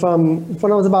went from,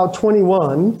 when I was about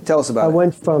 21. Tell us about it. I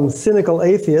went from cynical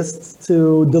atheist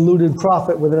to deluded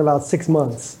prophet within about 6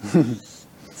 months.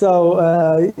 So,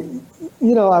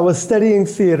 I was studying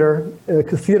theater at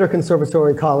Theater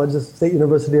Conservatory College, the State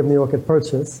University of New York at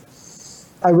Purchase.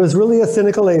 I was really a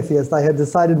cynical atheist. I had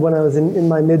decided when I was in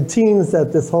my mid-teens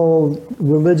that this whole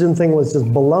religion thing was just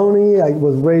baloney. I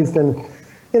was raised in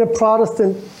a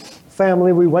Protestant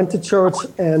family. We went to church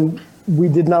and we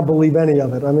did not believe any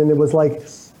of it. I mean, it was like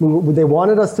they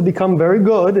wanted us to become very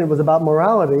good. It was about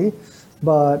morality,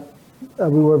 but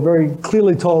we were very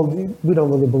clearly told, we don't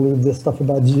really believe this stuff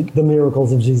about the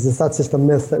miracles of Jesus. That's just a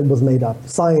myth that was made up.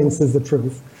 Science is the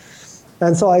truth.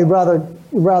 And so I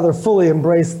rather fully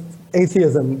embraced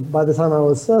atheism. By the time I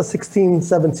was 16,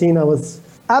 17, I was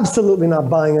absolutely not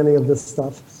buying any of this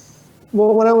stuff.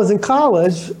 Well, when I was in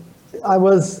college, I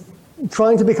was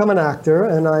trying to become an actor,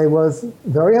 and I was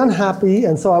very unhappy,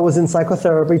 and so I was in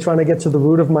psychotherapy trying to get to the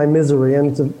root of my misery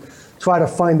and to try to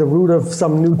find the root of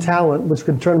some new talent which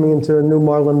could turn me into a new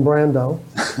Marlon Brando.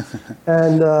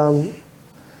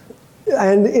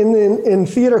 And in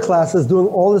theater classes, doing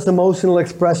all this emotional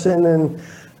expression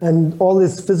and all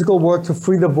this physical work to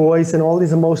free the voice and all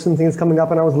these emotion things coming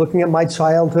up, and I was looking at my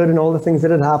childhood and all the things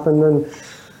that had happened, and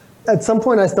at some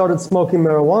point I started smoking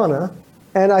marijuana.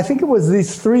 And I think it was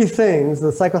these three things,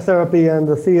 the psychotherapy and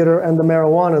the theater and the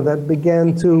marijuana, that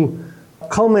began to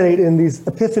culminate in these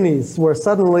epiphanies where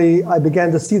suddenly I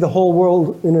began to see the whole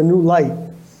world in a new light,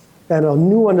 and a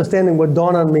new understanding would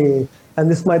dawn on me.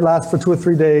 And this might last for 2 or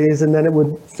 3 days, and then it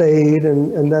would fade,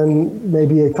 and then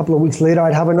maybe a couple of weeks later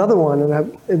I'd have another one.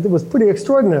 And it was pretty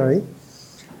extraordinary.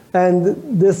 And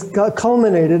this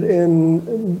culminated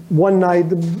in one night,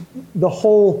 the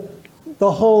whole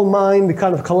mind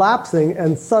kind of collapsing,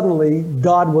 and suddenly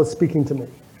God was speaking to me.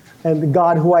 And the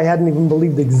God who I hadn't even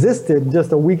believed existed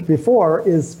just a week before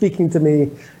is speaking to me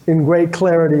in great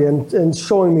clarity and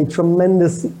showing me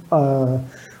tremendous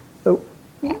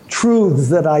truths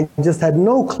that I just had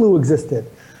no clue existed.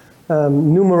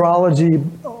 Numerology,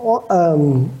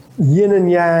 yin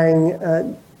and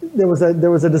yang. There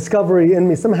was a discovery in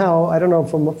me somehow, I don't know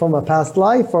from a past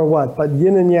life or what, but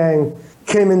yin and yang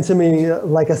came into me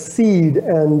like a seed,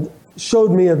 and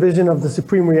showed me a vision of the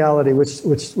supreme reality, which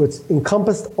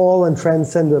encompassed all and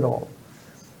transcended all.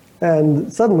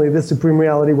 And suddenly this supreme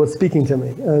reality was speaking to me.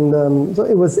 And so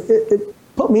it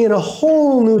put me in a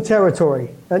whole new territory.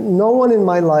 And no one in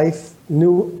my life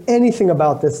knew anything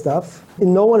about this stuff.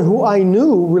 And no one who I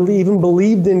knew really even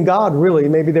believed in God, really.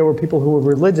 Maybe there were people who were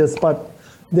religious, but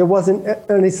there wasn't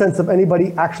any sense of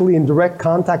anybody actually in direct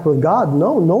contact with God.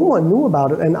 No one knew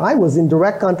about it. And I was in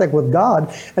direct contact with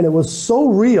God, and it was so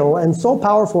real and so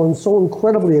powerful and so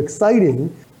incredibly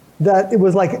exciting that it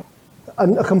was like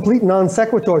a complete non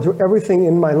sequitur to everything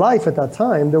in my life at that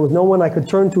time. There was no one I could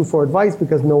turn to for advice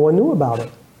because no one knew about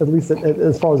it, at least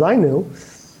as far as I knew.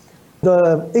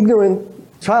 The ignorant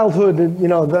childhood,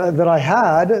 that I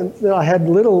had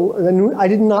little, I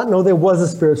did not know there was a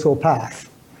spiritual path.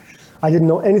 I didn't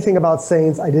know anything about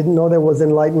saints. I didn't know there was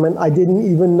enlightenment. I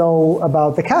didn't even know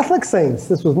about the Catholic saints.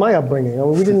 This was my upbringing.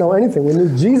 We didn't know anything. We knew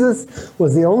Jesus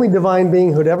was the only divine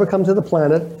being who'd ever come to the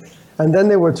planet. And then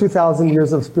there were 2,000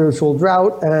 years of spiritual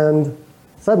drought, and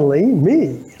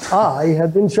suddenly, I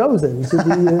had been chosen to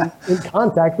be in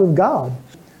contact with God.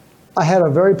 I had a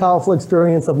very powerful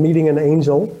experience of meeting an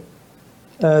angel.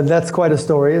 That's quite a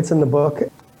story. It's in the book.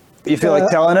 You feel like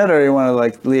telling it, or you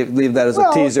want to leave that as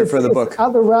a teaser for the book? It's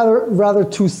rather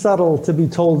too subtle to be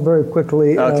told very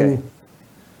quickly. Okay.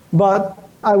 But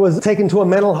I was taken to a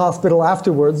mental hospital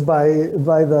afterwards by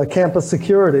the campus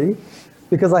security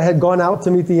because I had gone out to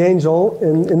meet the angel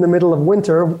in the middle of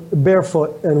winter,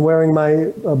 barefoot and wearing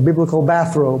my biblical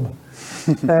bathrobe.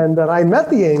 And I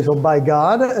met the angel by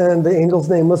God, and the angel's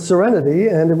name was Serenity,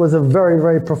 and it was a very,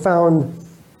 very profound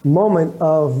moment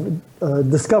of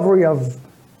discovery of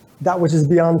that which is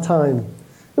beyond time.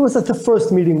 It was at the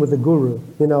first meeting with the guru.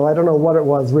 I don't know what it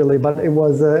was really, but it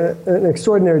was an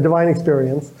extraordinary divine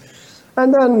experience.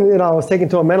 And then, I was taken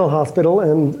to a mental hospital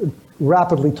and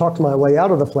rapidly talked my way out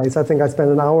of the place. I think I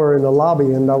spent an hour in the lobby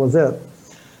and that was it.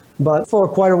 But for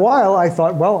quite a while, I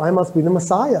thought, well, I must be the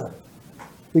Messiah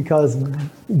because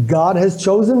God has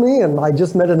chosen me, and I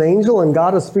just met an angel and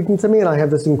God is speaking to me, and I have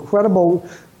this incredible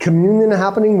communion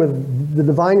happening with the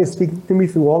divine is speaking to me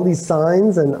through all these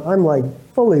signs, and I'm like,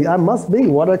 I must be.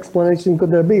 What explanation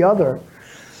could there be other?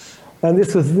 And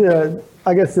this was,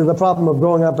 I guess, the problem of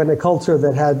growing up in a culture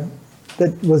that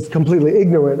was completely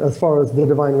ignorant as far as the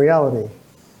divine reality.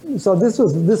 So this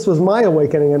was my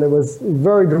awakening, and it was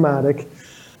very dramatic.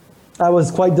 I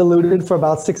was quite deluded for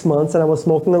about 6 months, and I was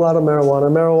smoking a lot of marijuana.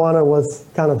 Marijuana was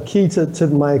kind of key to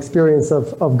my experience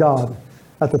of God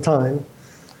at the time.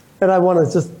 And I want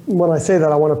to just, when I say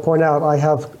that, I want to point out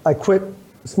I quit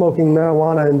smoking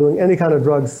marijuana and doing any kind of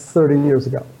drugs 30 years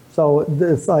ago. So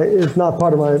it's not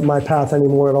part of my path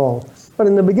anymore at all. But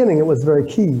in the beginning, it was very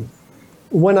key.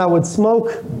 When I would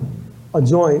smoke a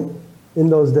joint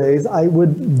in those days, I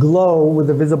would glow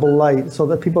with a visible light so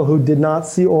that people who did not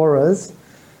see auras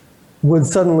would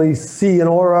suddenly see an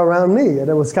aura around me. And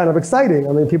it was kind of exciting.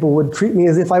 I mean, people would treat me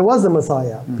as if I was the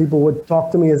Messiah. People would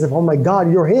talk to me as if, oh my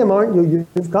God, you're him, aren't you?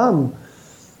 You've come.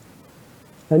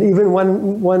 And even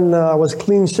when I was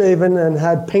clean shaven and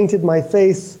had painted my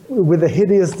face with a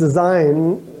hideous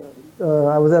design,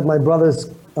 I was at my brother's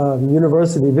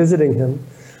university visiting him,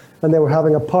 and they were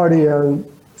having a party, and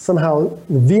somehow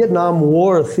Vietnam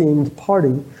War themed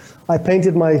party. I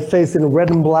painted my face in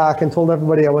red and black and told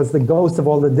everybody I was the ghost of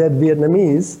all the dead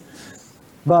Vietnamese.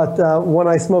 But when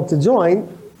I smoked a joint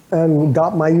and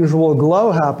got my usual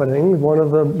glow happening, one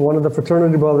of the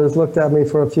fraternity brothers looked at me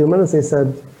for a few minutes. He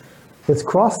said, "It's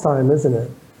cross time, isn't it?"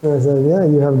 And I said, "Yeah,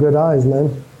 you have good eyes,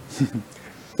 man."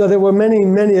 So there were many,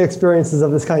 many experiences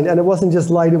of this kind, and it wasn't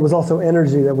just light; it was also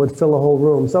energy that would fill a whole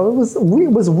room. So it was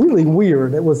really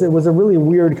weird. It was a really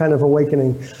weird kind of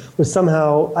awakening, which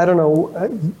somehow, I don't know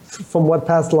from what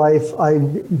past life I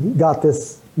got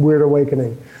this weird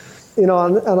awakening. And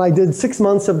I did 6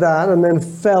 months of that, and then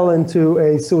fell into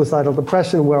a suicidal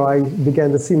depression where I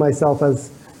began to see myself as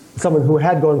someone who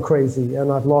had gone crazy,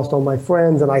 and I've lost all my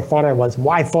friends, and I thought I was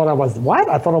what?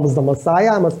 I thought I was the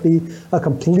Messiah. I must be a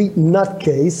complete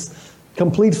nutcase,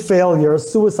 complete failure.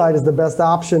 Suicide is the best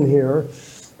option here.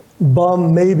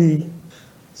 Bum, maybe.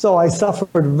 So I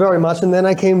suffered very much, and then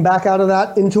I came back out of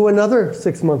that into another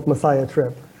 6-month Messiah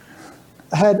trip.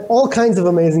 I had all kinds of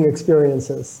amazing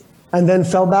experiences, and then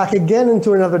fell back again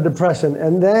into another depression.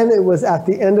 And then it was at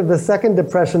the end of the second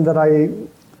depression that I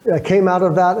came out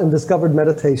of that and discovered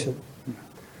meditation.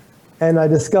 And I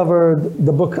discovered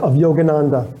the book of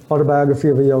Yogananda, Autobiography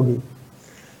of a Yogi.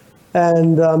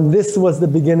 And this was the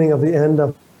beginning of the end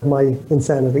of my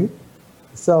insanity.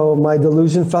 So my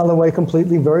delusion fell away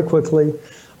completely very quickly.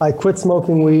 I quit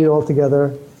smoking weed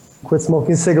altogether, quit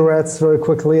smoking cigarettes very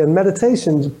quickly, and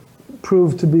meditation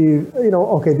proved to be,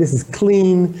 okay, this is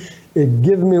clean. It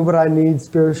gives me what I need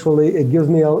spiritually. It gives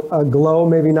me a glow,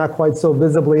 maybe not quite so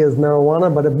visibly as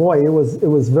marijuana, but boy, it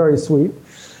was very sweet.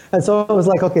 And so it was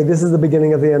like, okay, this is the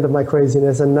beginning of the end of my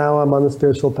craziness, and now I'm on the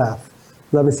spiritual path.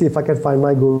 Let me see if I can find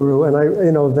my guru. And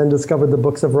I, then discovered the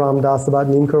books of Ram Dass about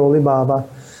Neem Karoli Baba,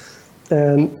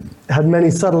 and had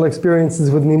many subtle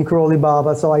experiences with Neem Karoli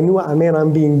Baba. So I knew,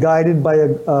 I'm being guided by a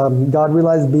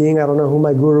God-realized being. I don't know who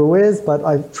my guru is, but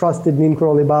I trusted Neem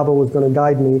Karoli Baba was going to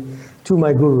guide me to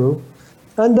my guru.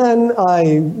 And then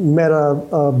I met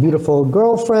a beautiful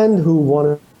girlfriend who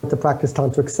wanted to practice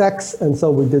tantric sex, and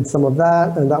so we did some of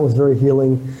that, and that was very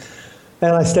healing.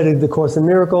 And I studied the Course in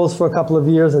Miracles for a couple of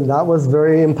years, and that was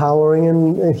very empowering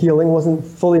and healing. Wasn't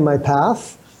fully my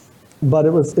path, but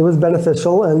it was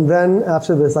beneficial. And then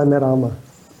after this, I met Amma.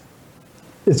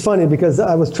 It's funny because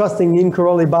I was trusting Neem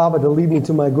Karoli Baba to lead me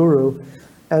to my guru,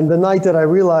 and the night that I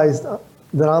realized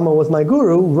that Amma was my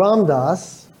guru, Ram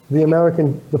Dass,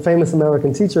 the famous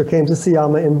American teacher, came to see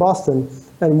Amma in Boston.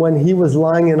 And when he was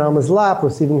lying in Amma's lap,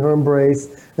 receiving her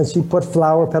embrace, and she put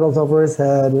flower petals over his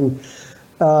head, and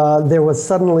there was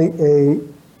suddenly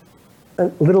a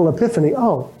little epiphany.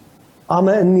 Oh,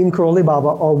 Amma and Neem Karoli Baba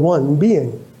are one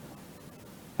being.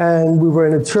 And we were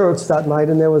in a church that night,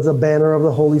 and there was a banner of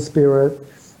the Holy Spirit.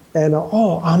 And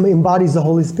Amma embodies the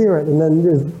Holy Spirit. And then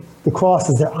there's the cross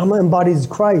is there. Amma embodies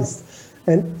Christ.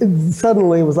 And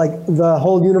suddenly it was like the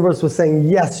whole universe was saying,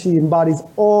 yes, she embodies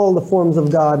all the forms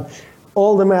of God,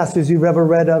 all the masters you've ever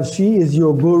read of. She is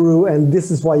your guru, and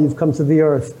this is why you've come to the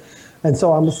earth. And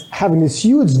so I'm having this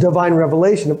huge divine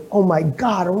revelation of, oh my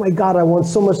God, I want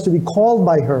so much to be called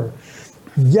by her.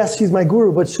 Yes, she's my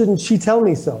guru, but shouldn't she tell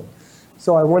me so?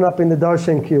 So I went up in the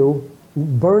darshan queue,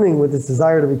 burning with this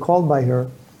desire to be called by her.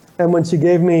 And when she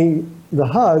gave me the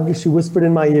hug, she whispered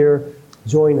in my ear,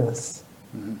 join us.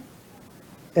 Mm-hmm.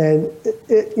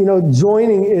 And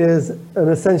joining is an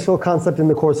essential concept in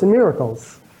the Course in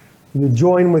Miracles. You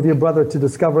join with your brother to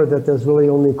discover that there's really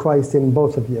only Christ in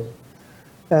both of you.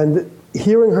 And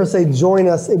hearing her say, join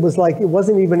us, it was like, it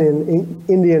wasn't even in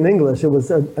Indian English, it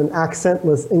was an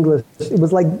accentless English. It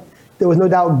was like, there was no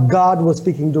doubt God was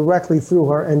speaking directly through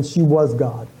her, and she was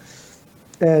God.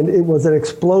 And it was an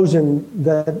explosion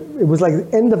it was like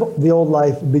the end of the old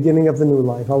life, beginning of the new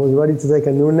life. I was ready to take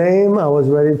a new name. I was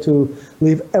ready to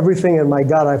leave everything, and my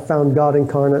God, I found God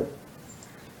incarnate.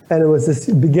 And it was this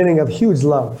beginning of huge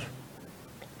love.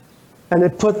 And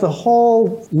it put the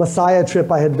whole Messiah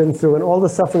trip I had been through and all the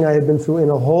suffering I had been through in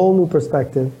a whole new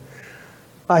perspective.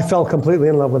 I fell completely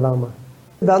in love with Amma.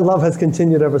 That love has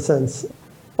continued ever since.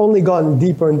 Only gotten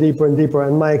deeper and deeper and deeper.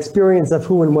 And my experience of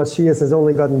who and what she is has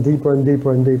only gotten deeper and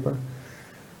deeper and deeper.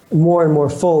 More and more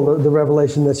full, the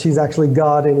revelation that she's actually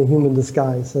God in a human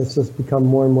disguise has just become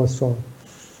more and more strong.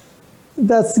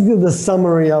 That's the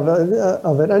summary of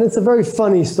it. And it's a very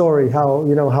funny story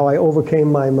how I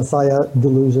overcame my Messiah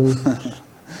delusion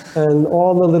and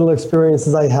all the little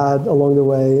experiences I had along the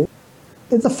way.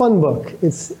 It's a fun book.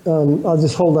 It's I'll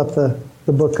just hold up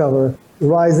the book cover.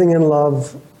 Rising in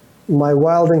Love, My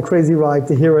Wild and Crazy Ride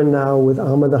to Here and Now with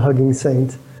Amma the Hugging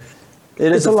Saint.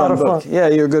 It is a fun book. Yeah,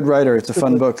 you're a good writer. It's a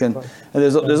fun book. And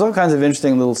there's all kinds of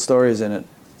interesting little stories in it,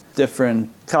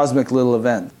 different cosmic little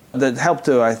events that help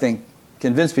to, I think,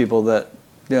 convince people that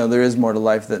there is more to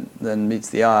life than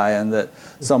meets the eye, and that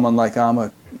someone like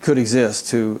Amma could exist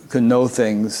who could know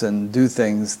things and do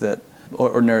things that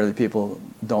ordinarily people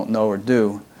don't know or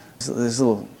do. So there's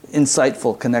little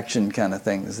insightful connection kind of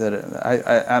things that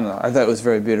I don't know. I thought it was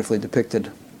very beautifully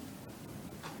depicted.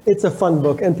 It's a fun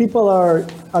book, and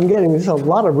I'm getting just a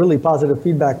lot of really positive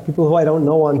feedback. People who I don't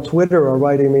know on Twitter are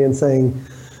writing me and saying,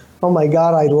 oh my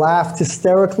God, I laughed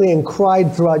hysterically and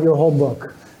cried throughout your whole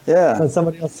book. Yeah. And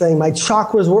somebody else saying, my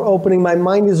chakras were opening, my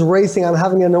mind is racing, I'm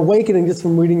having an awakening just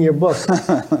from reading your book.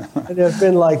 And there's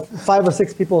been like 5 or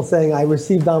 6 people saying, I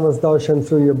received Amma's darshan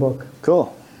through your book.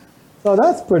 Cool. So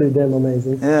that's pretty damn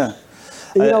amazing. Yeah.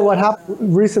 What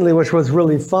happened recently, which was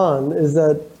really fun, is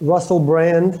that Russell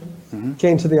Brand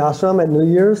came to the ashram at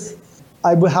New Year's.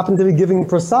 I happened to be giving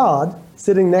prasad,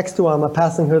 sitting next to Amma,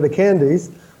 passing her the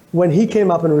candies, when he came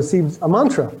up and received a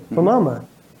mantra from Amma.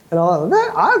 And I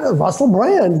thought, Russell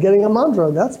Brand getting a mantra,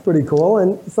 that's pretty cool.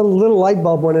 And so a little light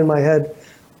bulb went in my head,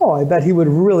 oh, I bet he would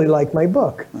really like my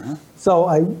book. So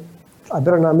I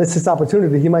better not miss this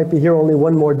opportunity. He might be here only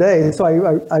one more day. So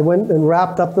I went and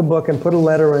wrapped up the book and put a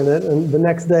letter in it. And the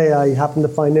next day I happened to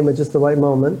find him at just the right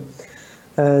moment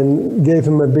and gave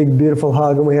him a big, beautiful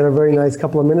hug. And we had a very nice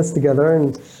couple of minutes together.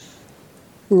 And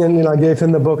I gave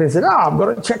him the book and he said, I'm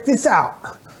going to check this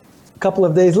out. A couple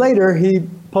of days later, he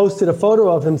posted a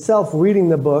photo of himself reading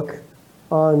the book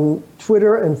on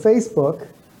Twitter and Facebook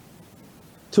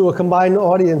to a combined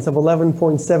audience of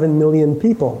 11.7 million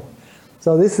people.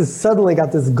 So this has suddenly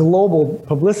got this global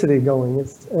publicity going.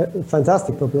 It's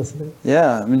fantastic publicity.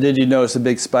 Yeah, I mean, did you notice a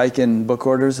big spike in book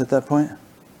orders at that point?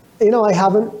 You know,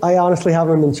 I honestly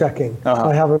haven't been checking.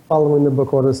 I haven't following the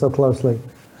book orders so closely.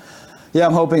 Yeah,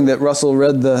 I'm hoping that Russell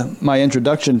read my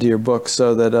introduction to your book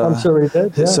so that I'm sure he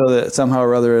did. Yeah. So that somehow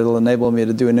or other it'll enable me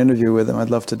to do an interview with him. I'd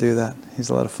love to do that. He's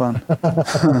a lot of fun.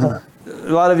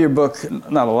 A lot of your book,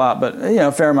 not a lot, but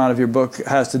a fair amount of your book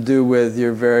has to do with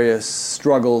your various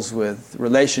struggles with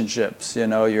relationships.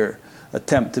 Your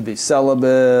attempt to be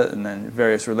celibate, and then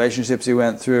various relationships you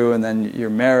went through, and then your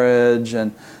marriage,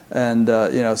 and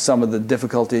some of the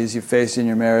difficulties you faced in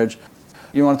your marriage.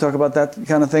 You want to talk about that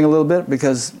kind of thing a little bit?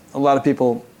 Because a lot of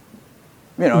people,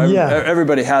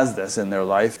 everybody has this in their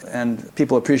life, and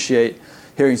people appreciate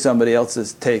hearing somebody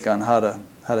else's take on how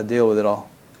to deal with it all.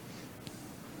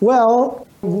 Well,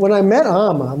 when I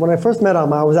first met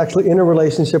Amma, I was actually in a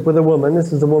relationship with a woman.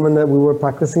 This was a woman that we were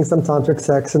practicing some tantric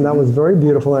sex, and that was very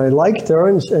beautiful. And I liked her,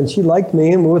 and she liked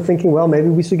me, and we were thinking, well, maybe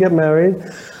we should get married.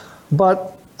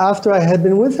 But after I had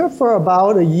been with her for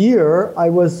about a year, I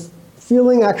was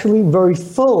feeling actually very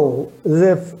full, as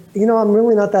if, I'm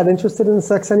really not that interested in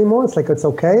sex anymore. It's like, it's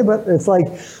okay, but it's like,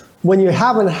 when you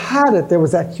haven't had it, there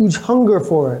was that huge hunger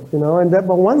for it,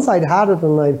 but once I'd had it,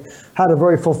 and I had a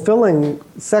very fulfilling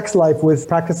sex life with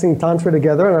practicing Tantra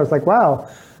together, and I was like, wow,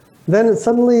 then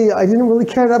suddenly I didn't really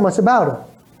care that much about it.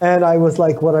 And I was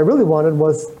like, what I really wanted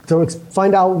was to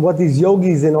find out what these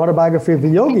yogis in Autobiography of a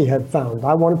Yogi had found.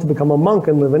 I wanted to become a monk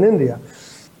and live in India.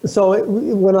 So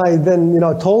when I then,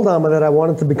 told Amma that I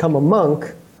wanted to become a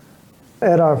monk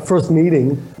at our first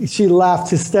meeting, she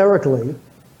laughed hysterically.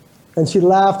 And she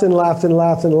laughed and laughed and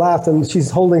laughed and laughed, and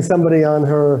she's holding somebody on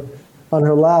her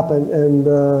lap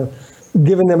and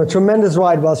giving them a tremendous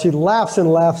ride while she laughs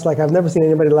and laughs like I've never seen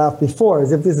anybody laugh before,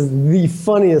 as if this is the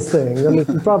funniest thing. I mean,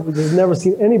 you probably have never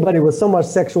seen anybody with so much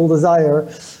sexual desire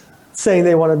saying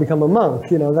they want to become a monk.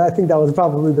 I think that was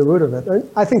probably the root of it. And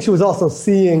I think she was also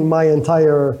seeing my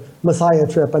entire Messiah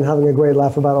trip and having a great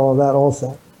laugh about all of that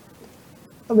also.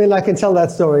 I mean, I can tell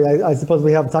that story. I suppose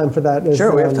we have time for that.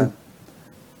 Sure, we have time.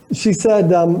 She said,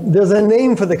 there's a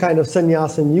name for the kind of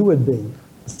sannyasin you would be.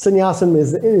 Sannyasin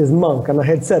is monk, and I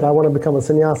had said I want to become a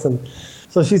sannyasin.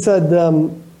 So she said,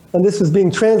 and this was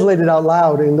being translated out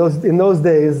loud. In those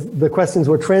days, the questions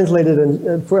were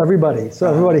translated for everybody. So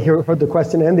everybody heard the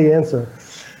question and the answer.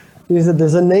 She said,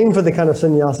 there's a name for the kind of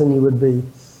sannyasin you would be.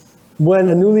 When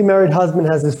a newly married husband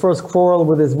has his first quarrel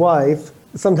with his wife,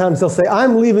 sometimes they'll say,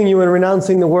 I'm leaving you and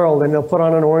renouncing the world. And they'll put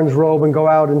on an orange robe and go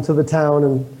out into the town,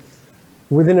 and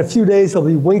within a few days, he'll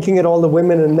be winking at all the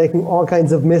women and making all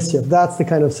kinds of mischief. That's the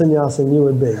kind of sannyasin you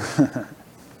would be.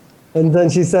 And then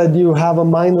she said, you have a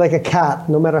mind like a cat.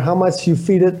 No matter how much you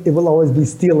feed it, it will always be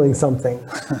stealing something.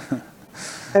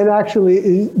 And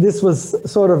actually, this was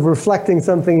sort of reflecting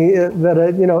something that,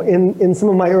 in some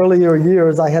of my earlier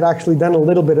years, I had actually done a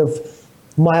little bit of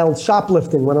mild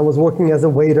shoplifting. When I was working as a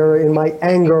waiter, in my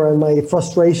anger and my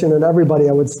frustration at everybody,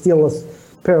 I would steal a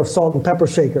pair of salt and pepper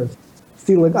shakers.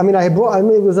 It was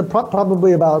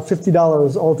probably about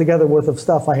 $50 altogether worth of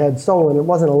stuff I had stolen. It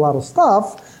wasn't a lot of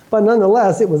stuff, but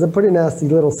nonetheless, it was a pretty nasty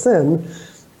little sin.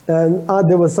 And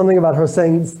there was something about her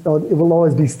saying, it will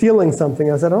always be stealing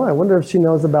something. I said, I wonder if she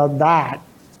knows about that.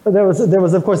 But there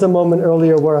was, of course, a moment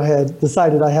earlier where I had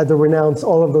decided I had to renounce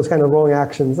all of those kind of wrong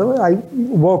actions. I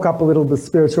woke up a little bit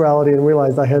spirituality and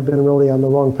realized I had been really on the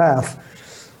wrong path.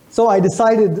 So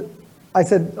I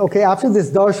said, okay, after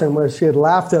this darshan where she had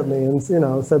laughed at me and,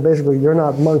 said basically, you're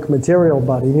not monk material,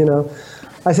 buddy,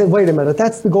 I said, wait a minute,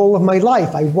 that's the goal of my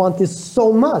life. I want this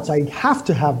so much. I have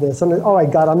to have this. And all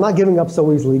right, God, I'm not giving up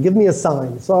so easily. Give me a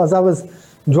sign. So as I was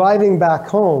driving back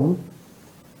home,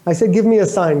 I said, give me a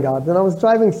sign, God. And I was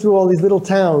driving through all these little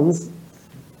towns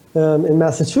in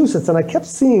Massachusetts, and I kept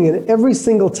seeing in every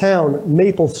single town,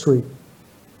 Maple Street.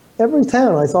 Every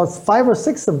town, I saw 5 or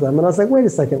 6 of them. And I was like, wait a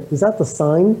second, is that the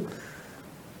sign?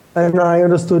 And I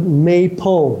understood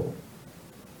Maypole.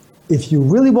 If you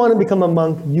really want to become a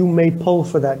monk, you may pull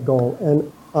for that goal, and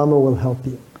Amma will help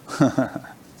you.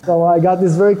 So I got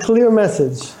this very clear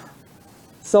message.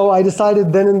 So I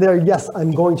decided then and there, yes,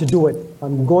 I'm going to do it.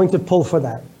 I'm going to pull for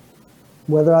that.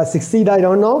 Whether I succeed, I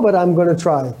don't know, but I'm going to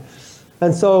try.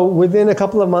 And so within a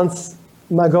couple of months,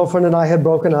 my girlfriend and I had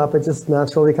broken up. It just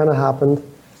naturally kind of happened.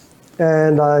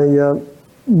 And I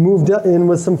moved in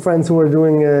with some friends who were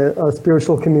doing a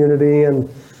spiritual community, and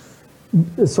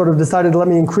sort of decided to let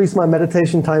me increase my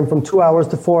meditation time from 2 hours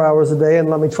to 4 hours a day, and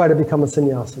let me try to become a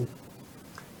sannyasin.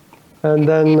 And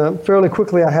then fairly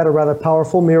quickly I had a rather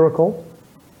powerful miracle.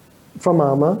 from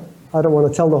Amma. I don't want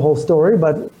to tell the whole story,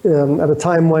 but at a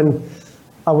time when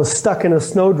I was stuck in a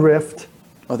snowdrift.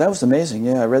 Oh, that was amazing.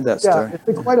 Yeah, I read that story. Yeah,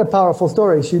 it's quite a powerful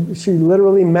story. She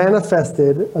literally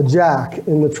manifested a jack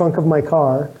in the trunk of my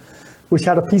car, which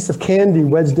had a piece of candy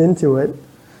wedged into it.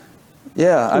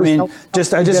 Yeah, I mean, I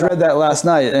just read that last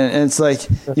night, and it's like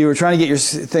you were trying to get your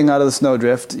thing out of the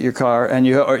snowdrift, your car, and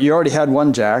you already had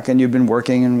one jack, and you'd been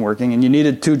working, and you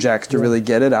needed two jacks to really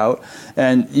get it out,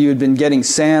 and you had been getting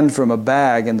sand from a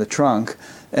bag in the trunk,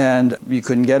 and you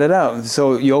couldn't get it out.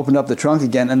 So you opened up the trunk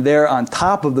again, and there on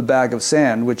top of the bag of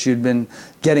sand, which you'd been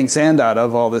getting sand out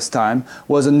of all this time,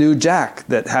 was a new jack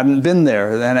that hadn't been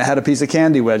there, and it had a piece of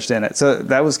candy wedged in it. So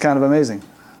that was kind of amazing.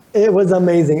 It was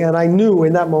amazing, and I knew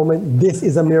in that moment, this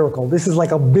is a miracle. This is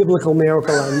like a biblical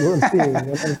miracle I'm seeing. And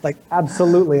it's like,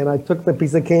 absolutely. And I took the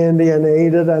piece of candy and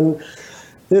ate it, and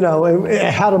it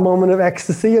had a moment of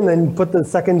ecstasy, and then put the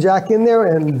second jack in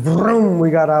there, and vroom, we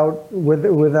got out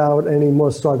without any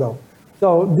more struggle.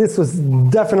 So this was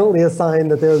definitely a sign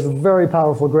that there's very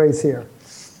powerful grace here.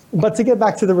 But to get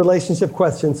back to the relationship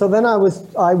question, so then I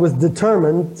was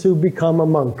determined to become a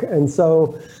monk, and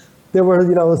so there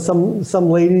were, some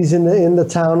ladies in the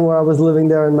town where I was living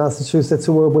there in Massachusetts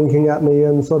who were winking at me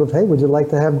and sort of, hey, would you like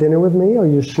to have dinner with me? Are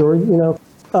you sure?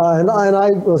 And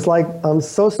I was like, I'm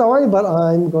so sorry, but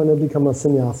I'm going to become a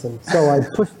sannyasin. So I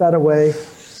pushed that away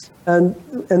and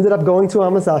ended up going to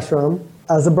Amma's ashram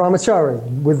as a brahmachari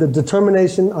with the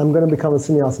determination I'm going to become a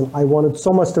sannyasin. I wanted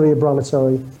so much to be a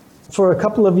brahmachari. For a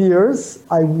couple of years,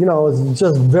 I was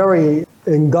just very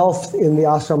engulfed in the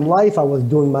ashram life. I was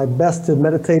doing my best to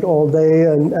meditate all day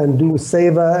and do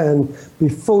seva and be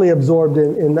fully absorbed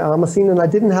in the Amma scene. And I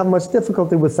didn't have much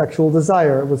difficulty with sexual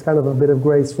desire. It was kind of a bit of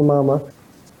grace from Amma.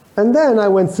 And then I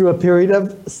went through a period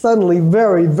of suddenly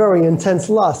very, very intense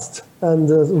lust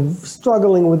and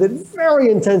struggling with it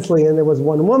very intensely. And there was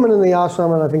one woman in the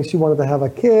ashram, and I think she wanted to have a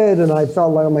kid. And I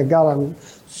felt like, oh my God, I'm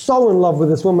so in love with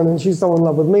this woman, and she's so in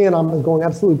love with me, and I'm going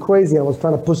absolutely crazy. I was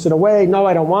trying to push it away. No,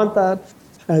 I don't want that.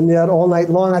 And yet all night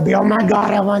long, I'd be, oh my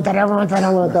God, I want that, I want that,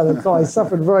 I want that. And so I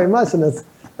suffered very much. And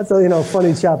that's a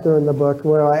funny chapter in the book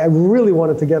where I really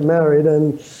wanted to get married,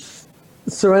 and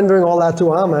surrendering all that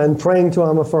to Amma and praying to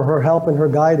Amma for her help and her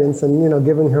guidance, and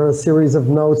giving her a series of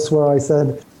notes where I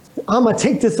said, Amma,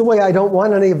 take this away. I don't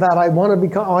want any of that. I want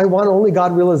only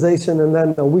God realization. And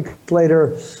then a week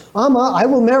later, Amma, I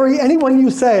will marry anyone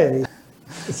you say.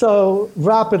 So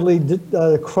rapidly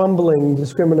crumbling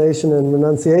discrimination and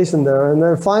renunciation there. And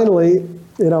then finally,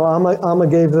 Amma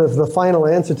gave the final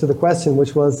answer to the question,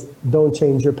 which was, don't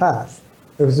change your path.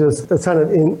 It was just kind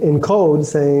of in code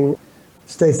saying,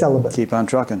 stay celibate. Keep on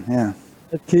trucking, yeah.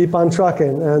 Keep on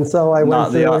trucking. And so I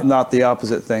went not the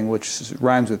opposite thing, which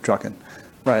rhymes with trucking.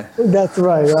 Right. That's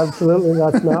right. Absolutely.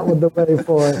 That's not what the way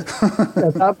for it.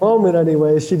 At that moment,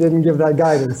 anyway, she didn't give that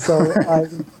guidance. So I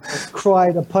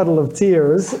cried a puddle of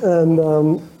tears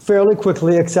and fairly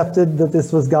quickly accepted that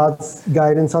this was God's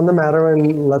guidance on the matter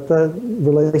and let the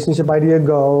relationship idea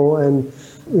go. And,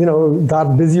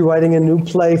 got busy writing a new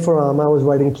play for Amma. I was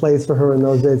writing plays for her in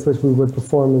those days, which we would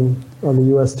perform on the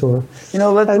U.S. tour.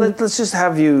 Let's just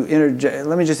have you interject.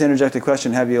 Let me just interject a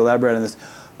question, have you elaborate on this.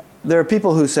 There are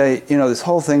people who say, this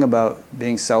whole thing about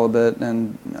being celibate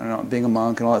and being a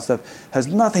monk and all that stuff has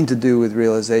nothing to do with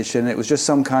realization. It was just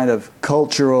some kind of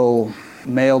cultural,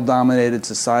 male-dominated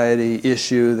society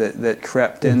issue that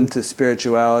crept into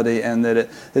spirituality, and that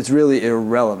it's really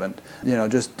irrelevant.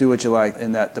 Just do what you like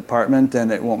in that department,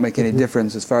 and it won't make any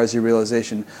difference as far as your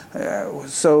realization.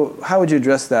 So how would you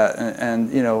address that,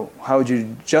 and how would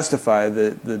you justify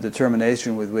the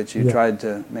determination with which you tried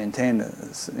to maintain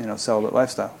a celibate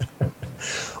lifestyle?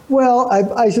 Well,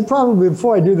 I should probably,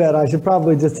 before I do that, I should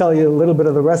probably just tell you a little bit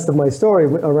of the rest of my story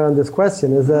around this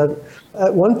question, is that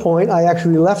at one point I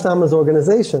actually left Amma's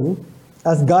organization.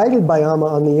 As guided by Amma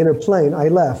on the inner plane, I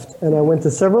left, and I went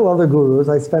to several other gurus.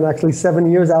 I spent actually 7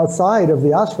 years outside of the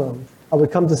ashram. I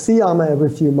would come to see Amma every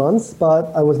few months,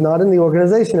 but I was not in the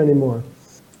organization anymore.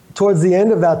 Towards the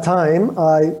end of that time,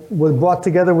 I was brought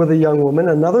together with a young woman.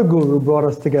 Another guru brought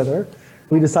us together.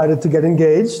 We decided to get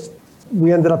engaged.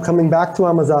 We ended up coming back to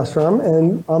Amma's ashram,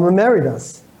 and Amma married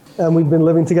us. And we've been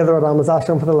living together at Amma's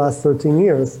ashram for the last 13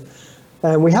 years.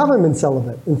 And we haven't been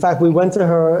celibate. In fact, we went to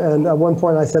her, and at one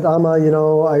point I said, Amma,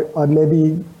 I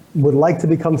maybe would like to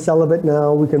become celibate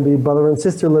now. We can be brother and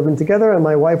sister living together. And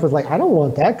my wife was like, I don't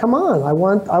want that. Come on. I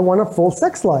want a full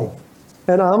sex life.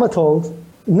 And Amma told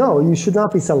no, you should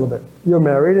not be celibate. You're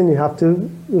married and you have to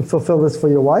fulfill this for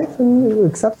your wife and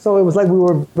accept. So it was like we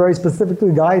were very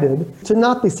specifically guided to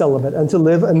not be celibate and to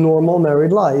live a normal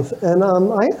married life. And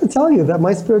I have to tell you that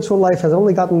my spiritual life has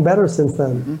only gotten better since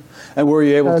then. Mm-hmm. And were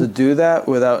you able to do that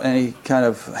without any kind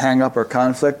of hang up or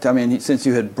conflict? I mean, since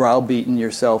you had browbeaten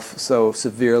yourself so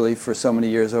severely for so many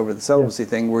years over the celibacy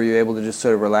thing, were you able to just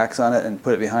sort of relax on it and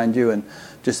put it behind you and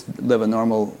just live a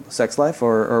normal sex life,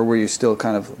 or were you still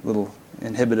kind of a little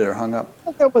inhibited or hung up?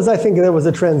 I think there was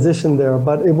a transition there,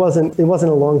 but it wasn't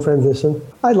a long transition.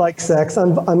 I like sex.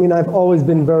 I've always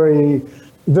been very,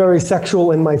 very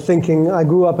sexual in my thinking. I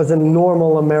grew up as a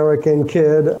normal American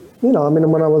kid. When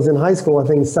I was in high school, I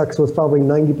think sex was probably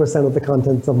 90% of the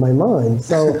contents of my mind.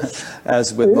 So,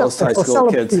 as with most high school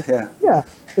kids, yeah.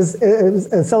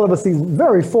 And celibacy is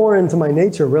very foreign to my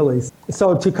nature, really.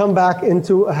 So to come back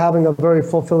into having a very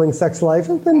fulfilling sex life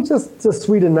has been just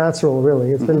sweet and natural,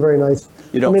 really. It's been very nice.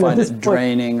 You don't find it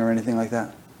draining or anything like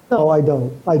that? No, I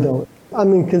don't. I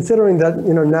mean, considering that,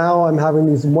 now I'm having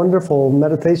these wonderful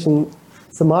meditation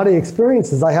samadhi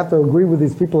experiences, I have to agree with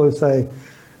these people who say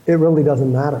it really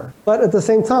doesn't matter. But at the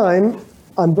same time,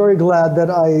 I'm very glad that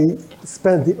I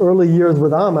spent the early years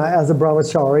with Amma as a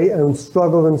brahmachari and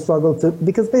struggled to,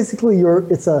 because basically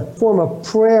it's a form of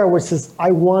prayer, which is,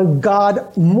 I want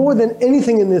God more than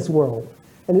anything in this world.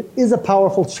 And it is a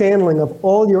powerful channeling of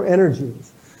all your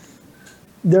energies.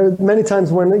 There are many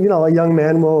times when, a young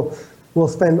man will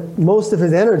spend most of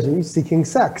his energy seeking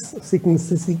sex,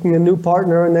 seeking a new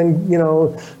partner, and then,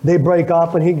 they break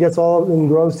up and he gets all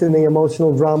engrossed in the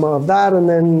emotional drama of that, and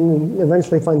then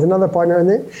eventually finds another partner, and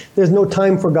then there's no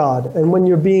time for God. And when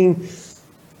you're being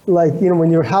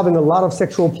when you're having a lot of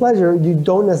sexual pleasure, you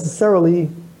don't necessarily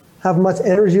have much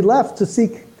energy left to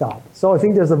seek God. So I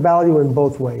think there's a value in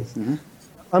both ways. Mm-hmm.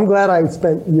 I'm glad I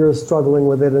spent years struggling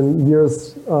with it and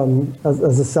years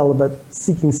as a celibate,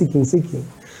 seeking.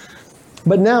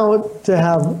 But now to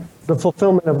have the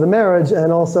fulfillment of the marriage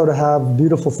and also to have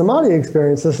beautiful samadhi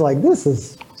experiences like this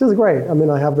is just great. I mean,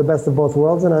 I have the best of both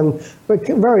worlds, and I'm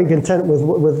very content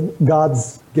with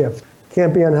God's gift.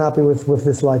 Can't be unhappy with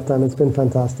this lifetime. It's been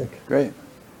fantastic. Great.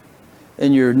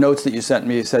 In your notes that you sent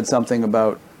me, you said something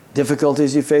about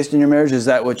difficulties you faced in your marriage. Is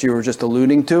that what you were just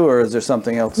alluding to, or is there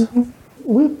something else? Mm-hmm.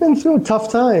 We've been through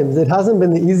tough times. It hasn't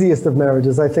been the easiest of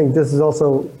marriages. I think this is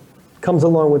also comes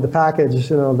along with the package,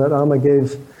 that Amma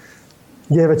gave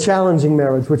a challenging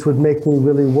marriage, which would make me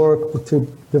really work to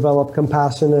develop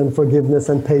compassion and forgiveness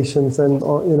and patience. And,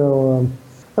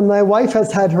 and my wife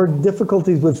has had her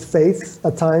difficulties with faith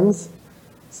at times.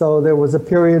 So there was a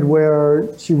period where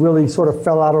she really sort of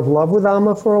fell out of love with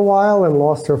Amma for a while and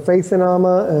lost her faith in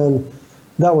Amma. And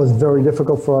that was very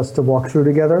difficult for us to walk through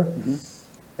together. Mm-hmm.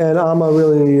 And Amma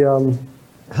really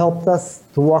helped us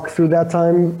to walk through that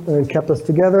time and kept us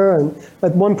together. And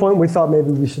at one point we thought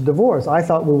maybe we should divorce. I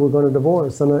thought we were going to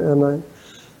divorce. And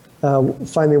I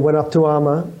finally went up to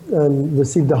Amma and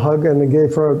received a hug and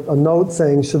gave her a note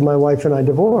saying, should my wife and I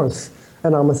divorce?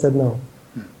 And Amma said no.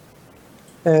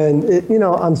 And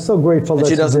I'm so grateful that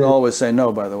she doesn't always say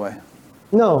no, by the way.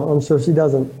 No, I'm sure she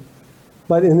doesn't.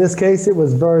 But in this case, it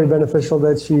was very beneficial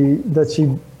that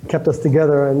she kept us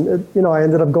together. And, I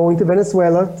ended up going to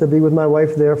Venezuela to be with my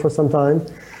wife there for some time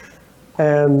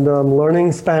and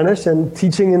learning Spanish and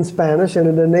teaching in Spanish. And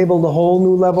it enabled a whole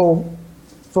new level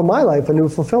for my life, a new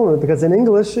fulfillment, because in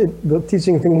English, the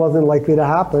teaching thing wasn't likely to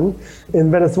happen.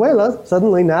 In Venezuela,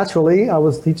 suddenly, naturally, I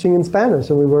was teaching in Spanish,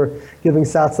 and we were giving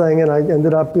satsang, and I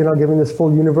ended up, giving this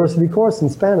full university course in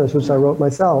Spanish, which I wrote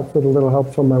myself with a little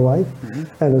help from my wife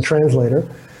and a translator.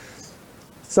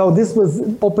 So this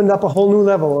opened up a whole new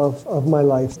level of my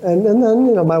life. And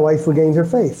then, my wife regained her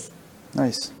faith.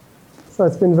 Nice. So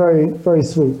it's been very, very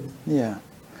sweet. Yeah.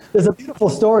 There's a beautiful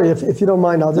story, if you don't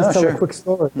mind. I'll just tell a quick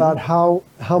story about how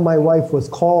my wife was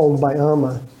called by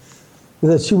Amma.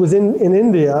 That she was in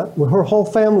India, her whole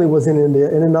family was in India,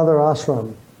 in another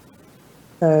ashram.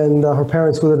 And her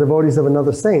parents were the devotees of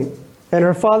another saint. And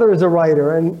her father is a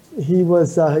writer, and he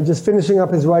was just finishing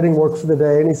up his writing work for the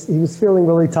day, and he was feeling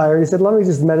really tired. He said, let me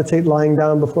just meditate lying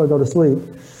down before I go to sleep.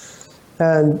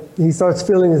 And he starts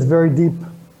feeling this very deep,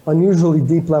 unusually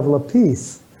deep level of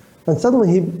peace. And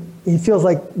suddenly he feels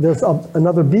like there's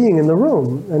another being in the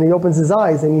room, and he opens his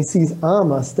eyes and he sees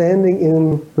Amma standing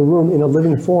in the room in a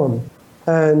living form.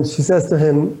 And she says to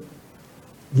him,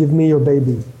 give me your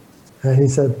baby. And he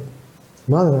said,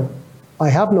 Mother, I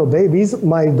have no babies.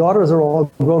 My daughters are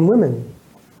all grown women.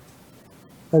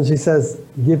 And she says,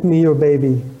 give me your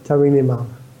baby, Tarinima.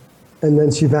 And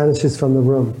then she vanishes from the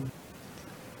room.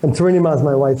 And Tarinima is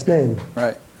my wife's name.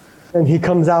 Right. And he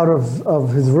comes out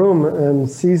of his room and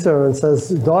sees her and says,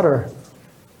 daughter,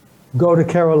 go to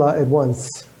Kerala at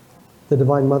once. The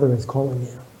Divine Mother is calling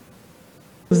you.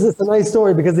 It's a nice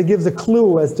story because it gives a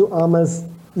clue as to Amma's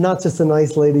not just a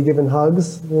nice lady giving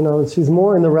hugs. You know, she's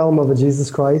more in the realm of a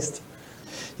Jesus Christ.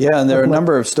 Yeah, and there are a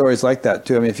number of stories like that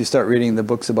too. I mean, if you start reading the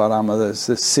books about Amma, there's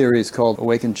this series called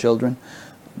Awakened Children.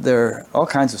 There are all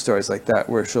kinds of stories like that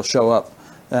where she'll show up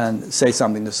and say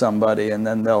something to somebody, and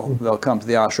then they'll come to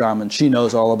the ashram, and she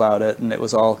knows all about it, and it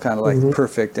was all kind of like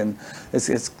perfect, and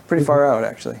it's pretty far out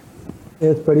actually.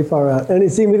 It's pretty far out, and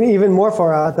it's even more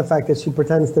far out the fact that she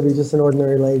pretends to be just an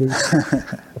ordinary lady.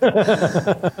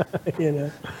 You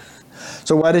know.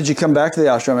 So why did you come back to the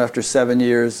ashram after 7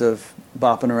 years of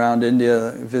bopping around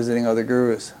India, visiting other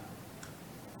gurus?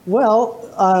 Well,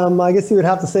 I guess you would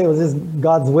have to say it was just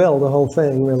God's will, the whole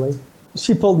thing, really.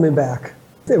 She pulled me back.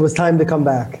 It was time to come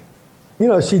back. You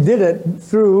know, she did it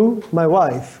through my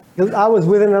wife. I was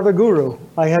with another guru.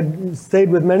 I had stayed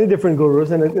with many different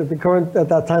gurus, and at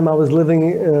that time I was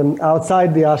living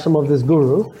outside the ashram of this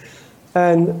guru.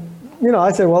 And, you know,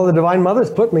 I said, well, the Divine Mother's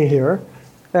put me here.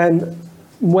 And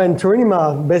when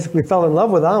Tarinima basically fell in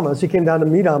love with Amma, she came down to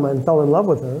meet Amma and fell in love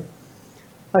with her.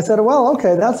 I said, well,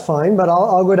 okay, that's fine, but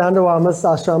I'll go down to Amma's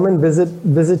ashram and visit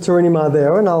Tarinima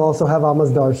there, and I'll also have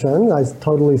Amma's darshan. I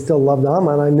totally still loved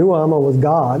Amma, and I knew Amma was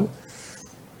God.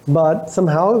 But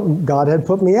somehow God had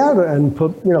put me out and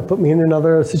put me in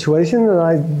another situation, and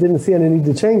I didn't see any need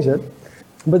to change it.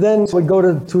 But then I would go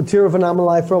to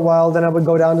Tiruvannamalai for a while, then I would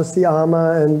go down to see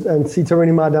Amma and see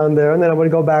Tarinima down there, and then I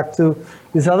would go back to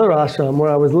this other ashram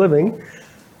where I was living.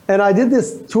 And I did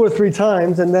this 2 or 3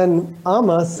 times, and then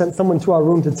Amma sent someone to our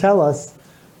room to tell us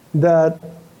that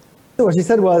what she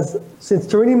said was, since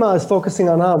Tarinima is focusing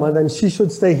on Amma, then she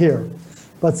should stay here.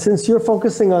 But since you're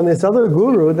focusing on this other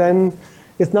guru, then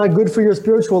it's not good for your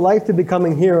spiritual life to be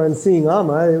coming here and seeing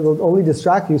Amma. It will only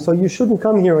distract you, so you shouldn't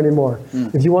come here anymore.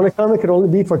 If you want to come, it could only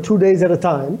be for 2 days at a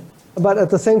time. But at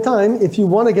the same time, if you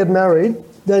want to get married,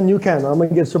 then you can. Amma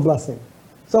gives her blessing.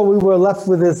 So we were left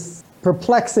with this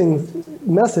perplexing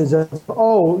message of,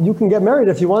 oh, you can get married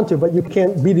if you want to, but you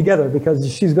can't be together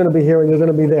because she's going to be here and you're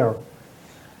going to be there.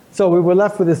 So we were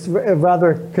left with this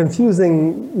rather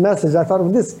confusing message. I thought,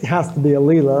 well, this has to be a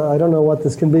Leela. I don't know what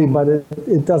this can be, but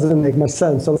it doesn't make much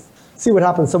sense. So let's see what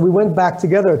happens. So we went back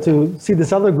together to see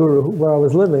this other guru where I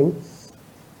was living.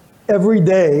 Every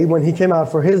day when he came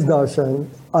out for his darshan,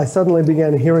 I suddenly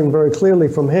began hearing very clearly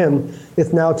from him,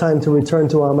 it's now time to return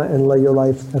to Amma and lay your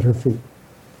life at her feet.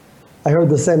 I heard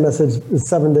the same message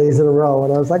 7 days in a row,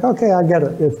 and I was like, okay, I get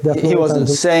it. It's definitely He wasn't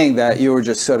saying that, you were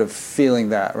just sort of feeling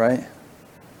that, right?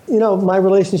 You know, my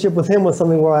relationship with him was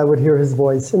something where I would hear his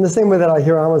voice. In the same way that I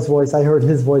hear Amma's voice, I heard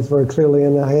his voice very clearly,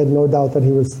 and I had no doubt that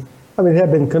he was, I mean, it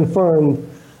had been confirmed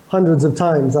hundreds of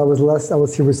times. I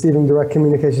was receiving direct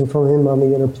communication from him on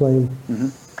the inner plane.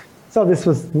 So this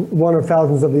was one of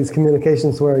thousands of these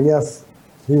communications where, yes,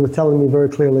 he was telling me very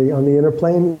clearly on the inner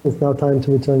plane, it's now time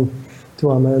to return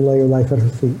to Amma and lay your life at her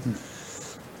feet.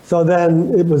 So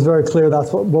then it was very clear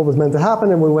that's what was meant to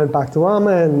happen, and we went back to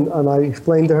Amma, and I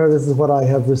explained to her, this is what I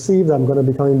have received, I'm going to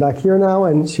be coming back here now,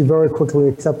 and she very quickly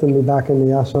accepted me back in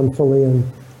the ashram fully, and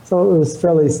so it was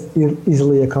fairly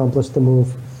easily accomplished to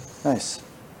move. Nice.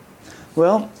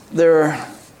 Well, there are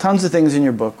tons of things in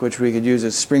your book which we could use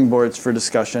as springboards for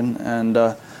discussion, and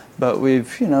but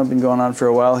we've been going on for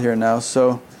a while here now,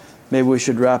 so maybe we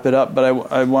should wrap it up, but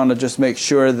I want to just make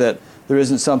sure that there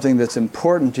isn't something that's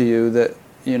important to you that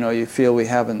you feel we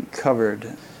haven't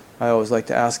covered. I always like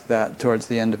to ask that towards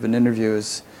the end of an interview.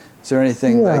 Is there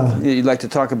anything you'd like to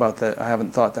talk about that I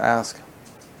haven't thought to ask?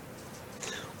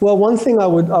 Well, one thing I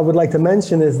would like to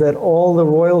mention is that all the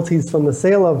royalties from the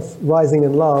sale of Rising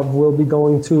in Love will be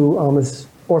going to Amma's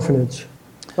orphanage.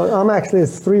 Amma actually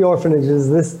has 3 orphanages.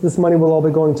 This money will all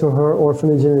be going to her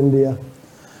orphanage in India.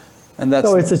 And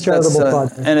so it's a charitable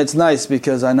project. And it's nice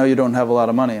because I know you don't have a lot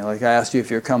of money. Like I asked you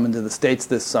if you're coming to the States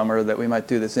this summer that we might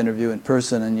do this interview in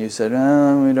person, and you said,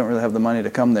 oh, we don't really have the money to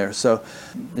come there. So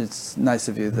it's nice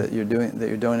of you that you're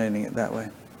donating it that way.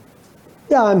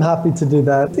 Yeah, I'm happy to do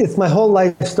that. It's my whole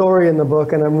life story in the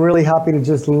book, and I'm really happy to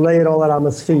just lay it all at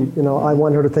Amma's feet. I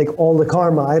want her to take all the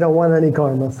karma. I don't want any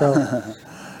karma, so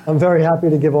I'm very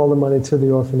happy to give all the money to the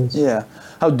orphanage. Yeah.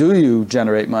 How do you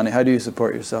generate money? How do you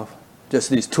support yourself? Just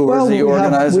these tours that you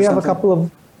organize? We have a couple of,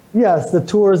 yes, the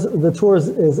tours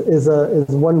is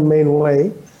one main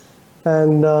way.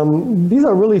 And these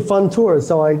are really fun tours.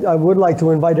 So I would like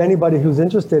to invite anybody who's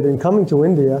interested in coming to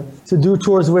India to do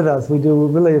tours with us. We do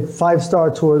really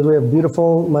 5-star tours. We have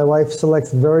beautiful, my wife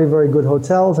selects very, very good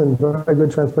hotels and very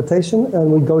good transportation.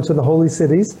 And we go to the holy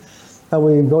cities, and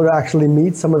we go to actually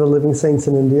meet some of the living saints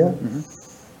in India.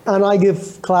 And I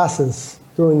give classes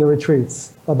during the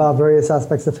retreats about various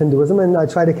aspects of Hinduism, and I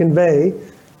try to convey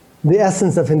the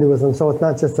essence of Hinduism. So it's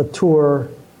not just a tour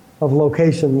of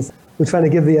locations. We're trying to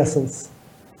give the essence.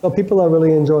 So people are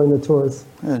really enjoying the tours.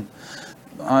 Good.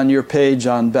 On your page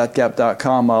on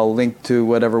batgap.com, I'll link to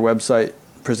whatever website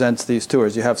presents these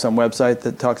tours. You have some website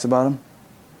that talks about them?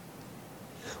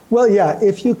 Well, yeah,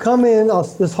 if you come in, I'll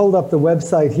just hold up the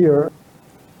website here.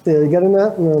 There, you getting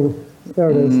that?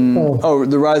 There it is. Oh,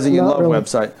 the Rising in Not Love really.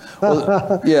 website.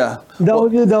 Well, yeah.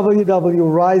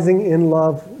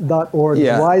 www.risinginlove.org.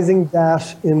 Yeah.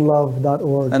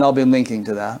 Rising-inlove.org. And I'll be linking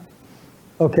to that.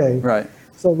 Okay. Right.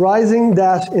 So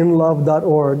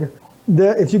rising-inlove.org.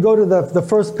 There, if you go to the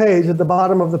first page, at the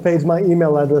bottom of the page, my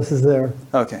email address is there.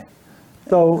 Okay.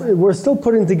 So we're still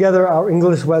putting together our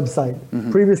English website.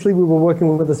 Previously, we were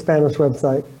working with a Spanish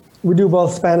website. We do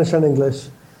both Spanish and English.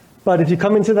 But if you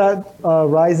come into that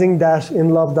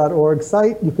rising-inlove.org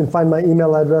site, you can find my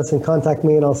email address and contact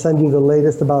me, and I'll send you the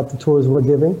latest about the tours we're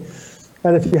giving.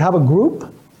 And if you have a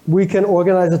group, we can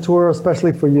organize a tour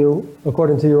especially for you,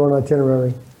 according to your own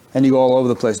itinerary. And you go all over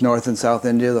the place, North and South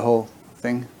India, the whole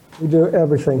thing? We do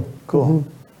everything. Cool.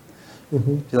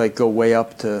 Do you like go way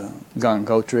up to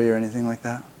Gangotri or anything like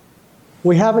that?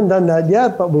 We haven't done that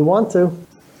yet, but we want to.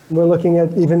 We're looking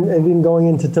at even going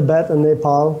into Tibet and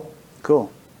Nepal. Cool.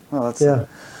 Well, that's Yeah. a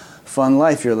fun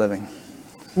life you're living.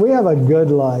 We have a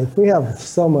good life. We have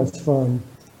so much fun.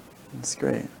 That's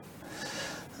great.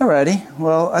 Alrighty.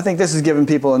 Well, I think this has given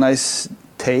people a nice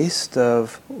taste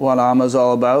of what Amma's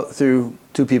all about through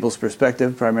two people's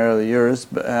perspective, primarily yours,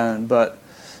 but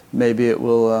maybe it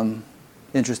will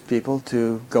interest people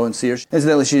to go and see her.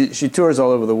 Incidentally, she tours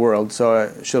all over the world, so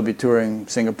she'll be touring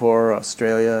Singapore,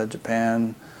 Australia,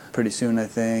 Japan pretty soon, I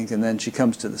think, and then she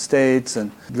comes to the States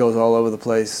and goes all over the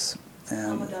place.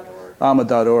 And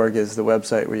Amma.org is the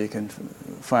website where you can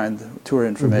find the tour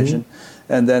information.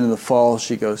 And then in the fall,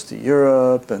 she goes to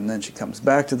Europe, and then she comes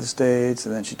back to the States,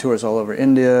 and then she tours all over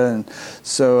India, and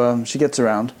so she gets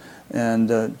around,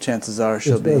 and chances are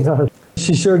she'll be...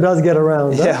 She sure does get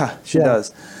around. Huh? Yeah, she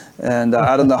does. And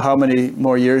I don't know how many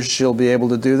more years she'll be able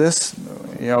to do this.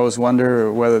 You always wonder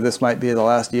whether this might be the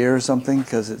last year or something,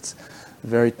 because it's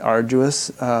very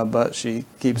arduous, but she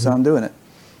keeps on doing it.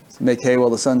 Make hay while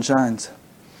the sun shines.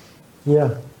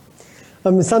 Yeah.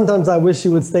 I mean, sometimes I wish she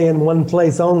would stay in one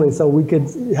place only so we could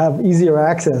have easier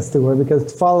access to her,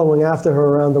 because following after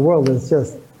her around the world is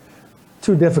just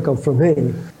too difficult for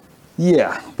me.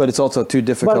 Yeah, but it's also too But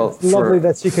difficult it's lovely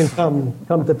that she can come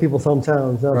to people's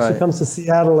hometowns. Right. She comes to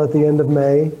Seattle at the end of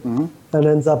May and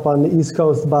ends up on the East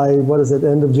Coast by,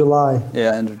 end of July.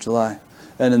 Yeah, end of July.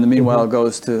 And in the meanwhile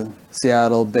goes to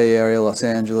Seattle, Bay Area, Los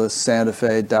Angeles, Santa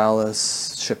Fe,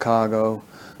 Dallas, Chicago,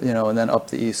 and then up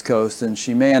the East Coast. And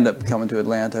she may end up coming to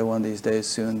Atlanta one of these days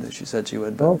soon, that she said she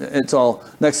would. But it's all,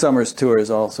 next summer's tour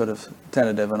is all sort of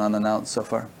tentative and unannounced so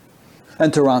far.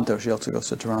 And Toronto, she also goes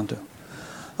to Toronto.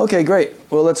 Okay, great.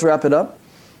 Well, let's wrap it up.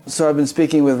 So I've been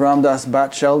speaking with Ramdas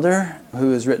Batchelder,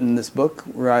 who has written this book,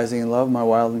 Rising in Love, My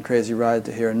Wild and Crazy Ride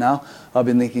to Here and Now. I'll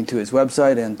be linking to his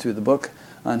website and to the book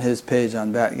on his page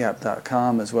on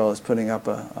batgap.com, as well as putting up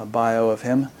a bio of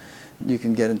him. You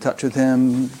can get in touch with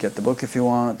him, get the book if you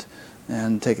want,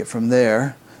 and take it from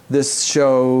there. This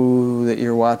show that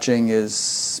you're watching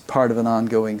is part of an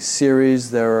ongoing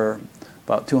series. There are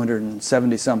about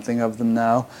 270-something of them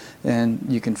now, and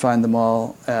you can find them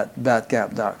all at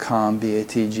batgap.com,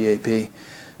 B-A-T-G-A-P.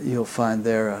 You'll find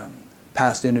their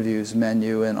past interviews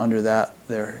menu, and under that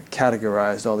they're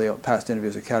categorized. All the past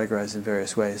interviews are categorized in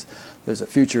various ways. There's a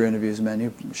future interviews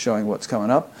menu showing what's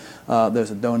coming up.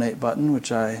 There's a donate button, which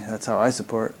that's how I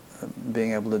support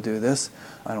being able to do this.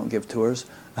 I don't give tours.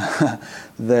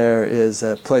 There is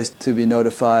a place to be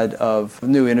notified of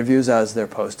new interviews as they're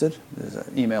posted. There's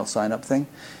an email sign-up thing,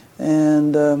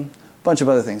 and a bunch of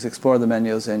other things. Explore the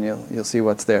menus, and you'll see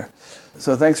what's there.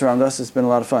 So thanks, Ramdas. It's been a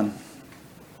lot of fun.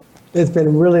 It's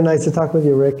been really nice to talk with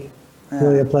you, Rick. Yeah.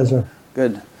 Really a pleasure.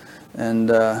 Good. And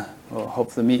we'll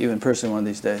hopefully meet you in person one of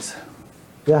these days.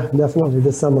 Yeah, definitely.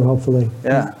 This summer, hopefully.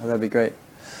 Yeah, well, that'd be great.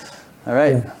 All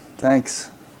right. Yeah.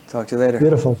 Thanks. Talk to you later.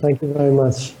 Beautiful. Thank you very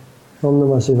much. Om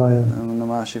Namah Shivaya. Om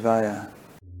Namah Shivaya.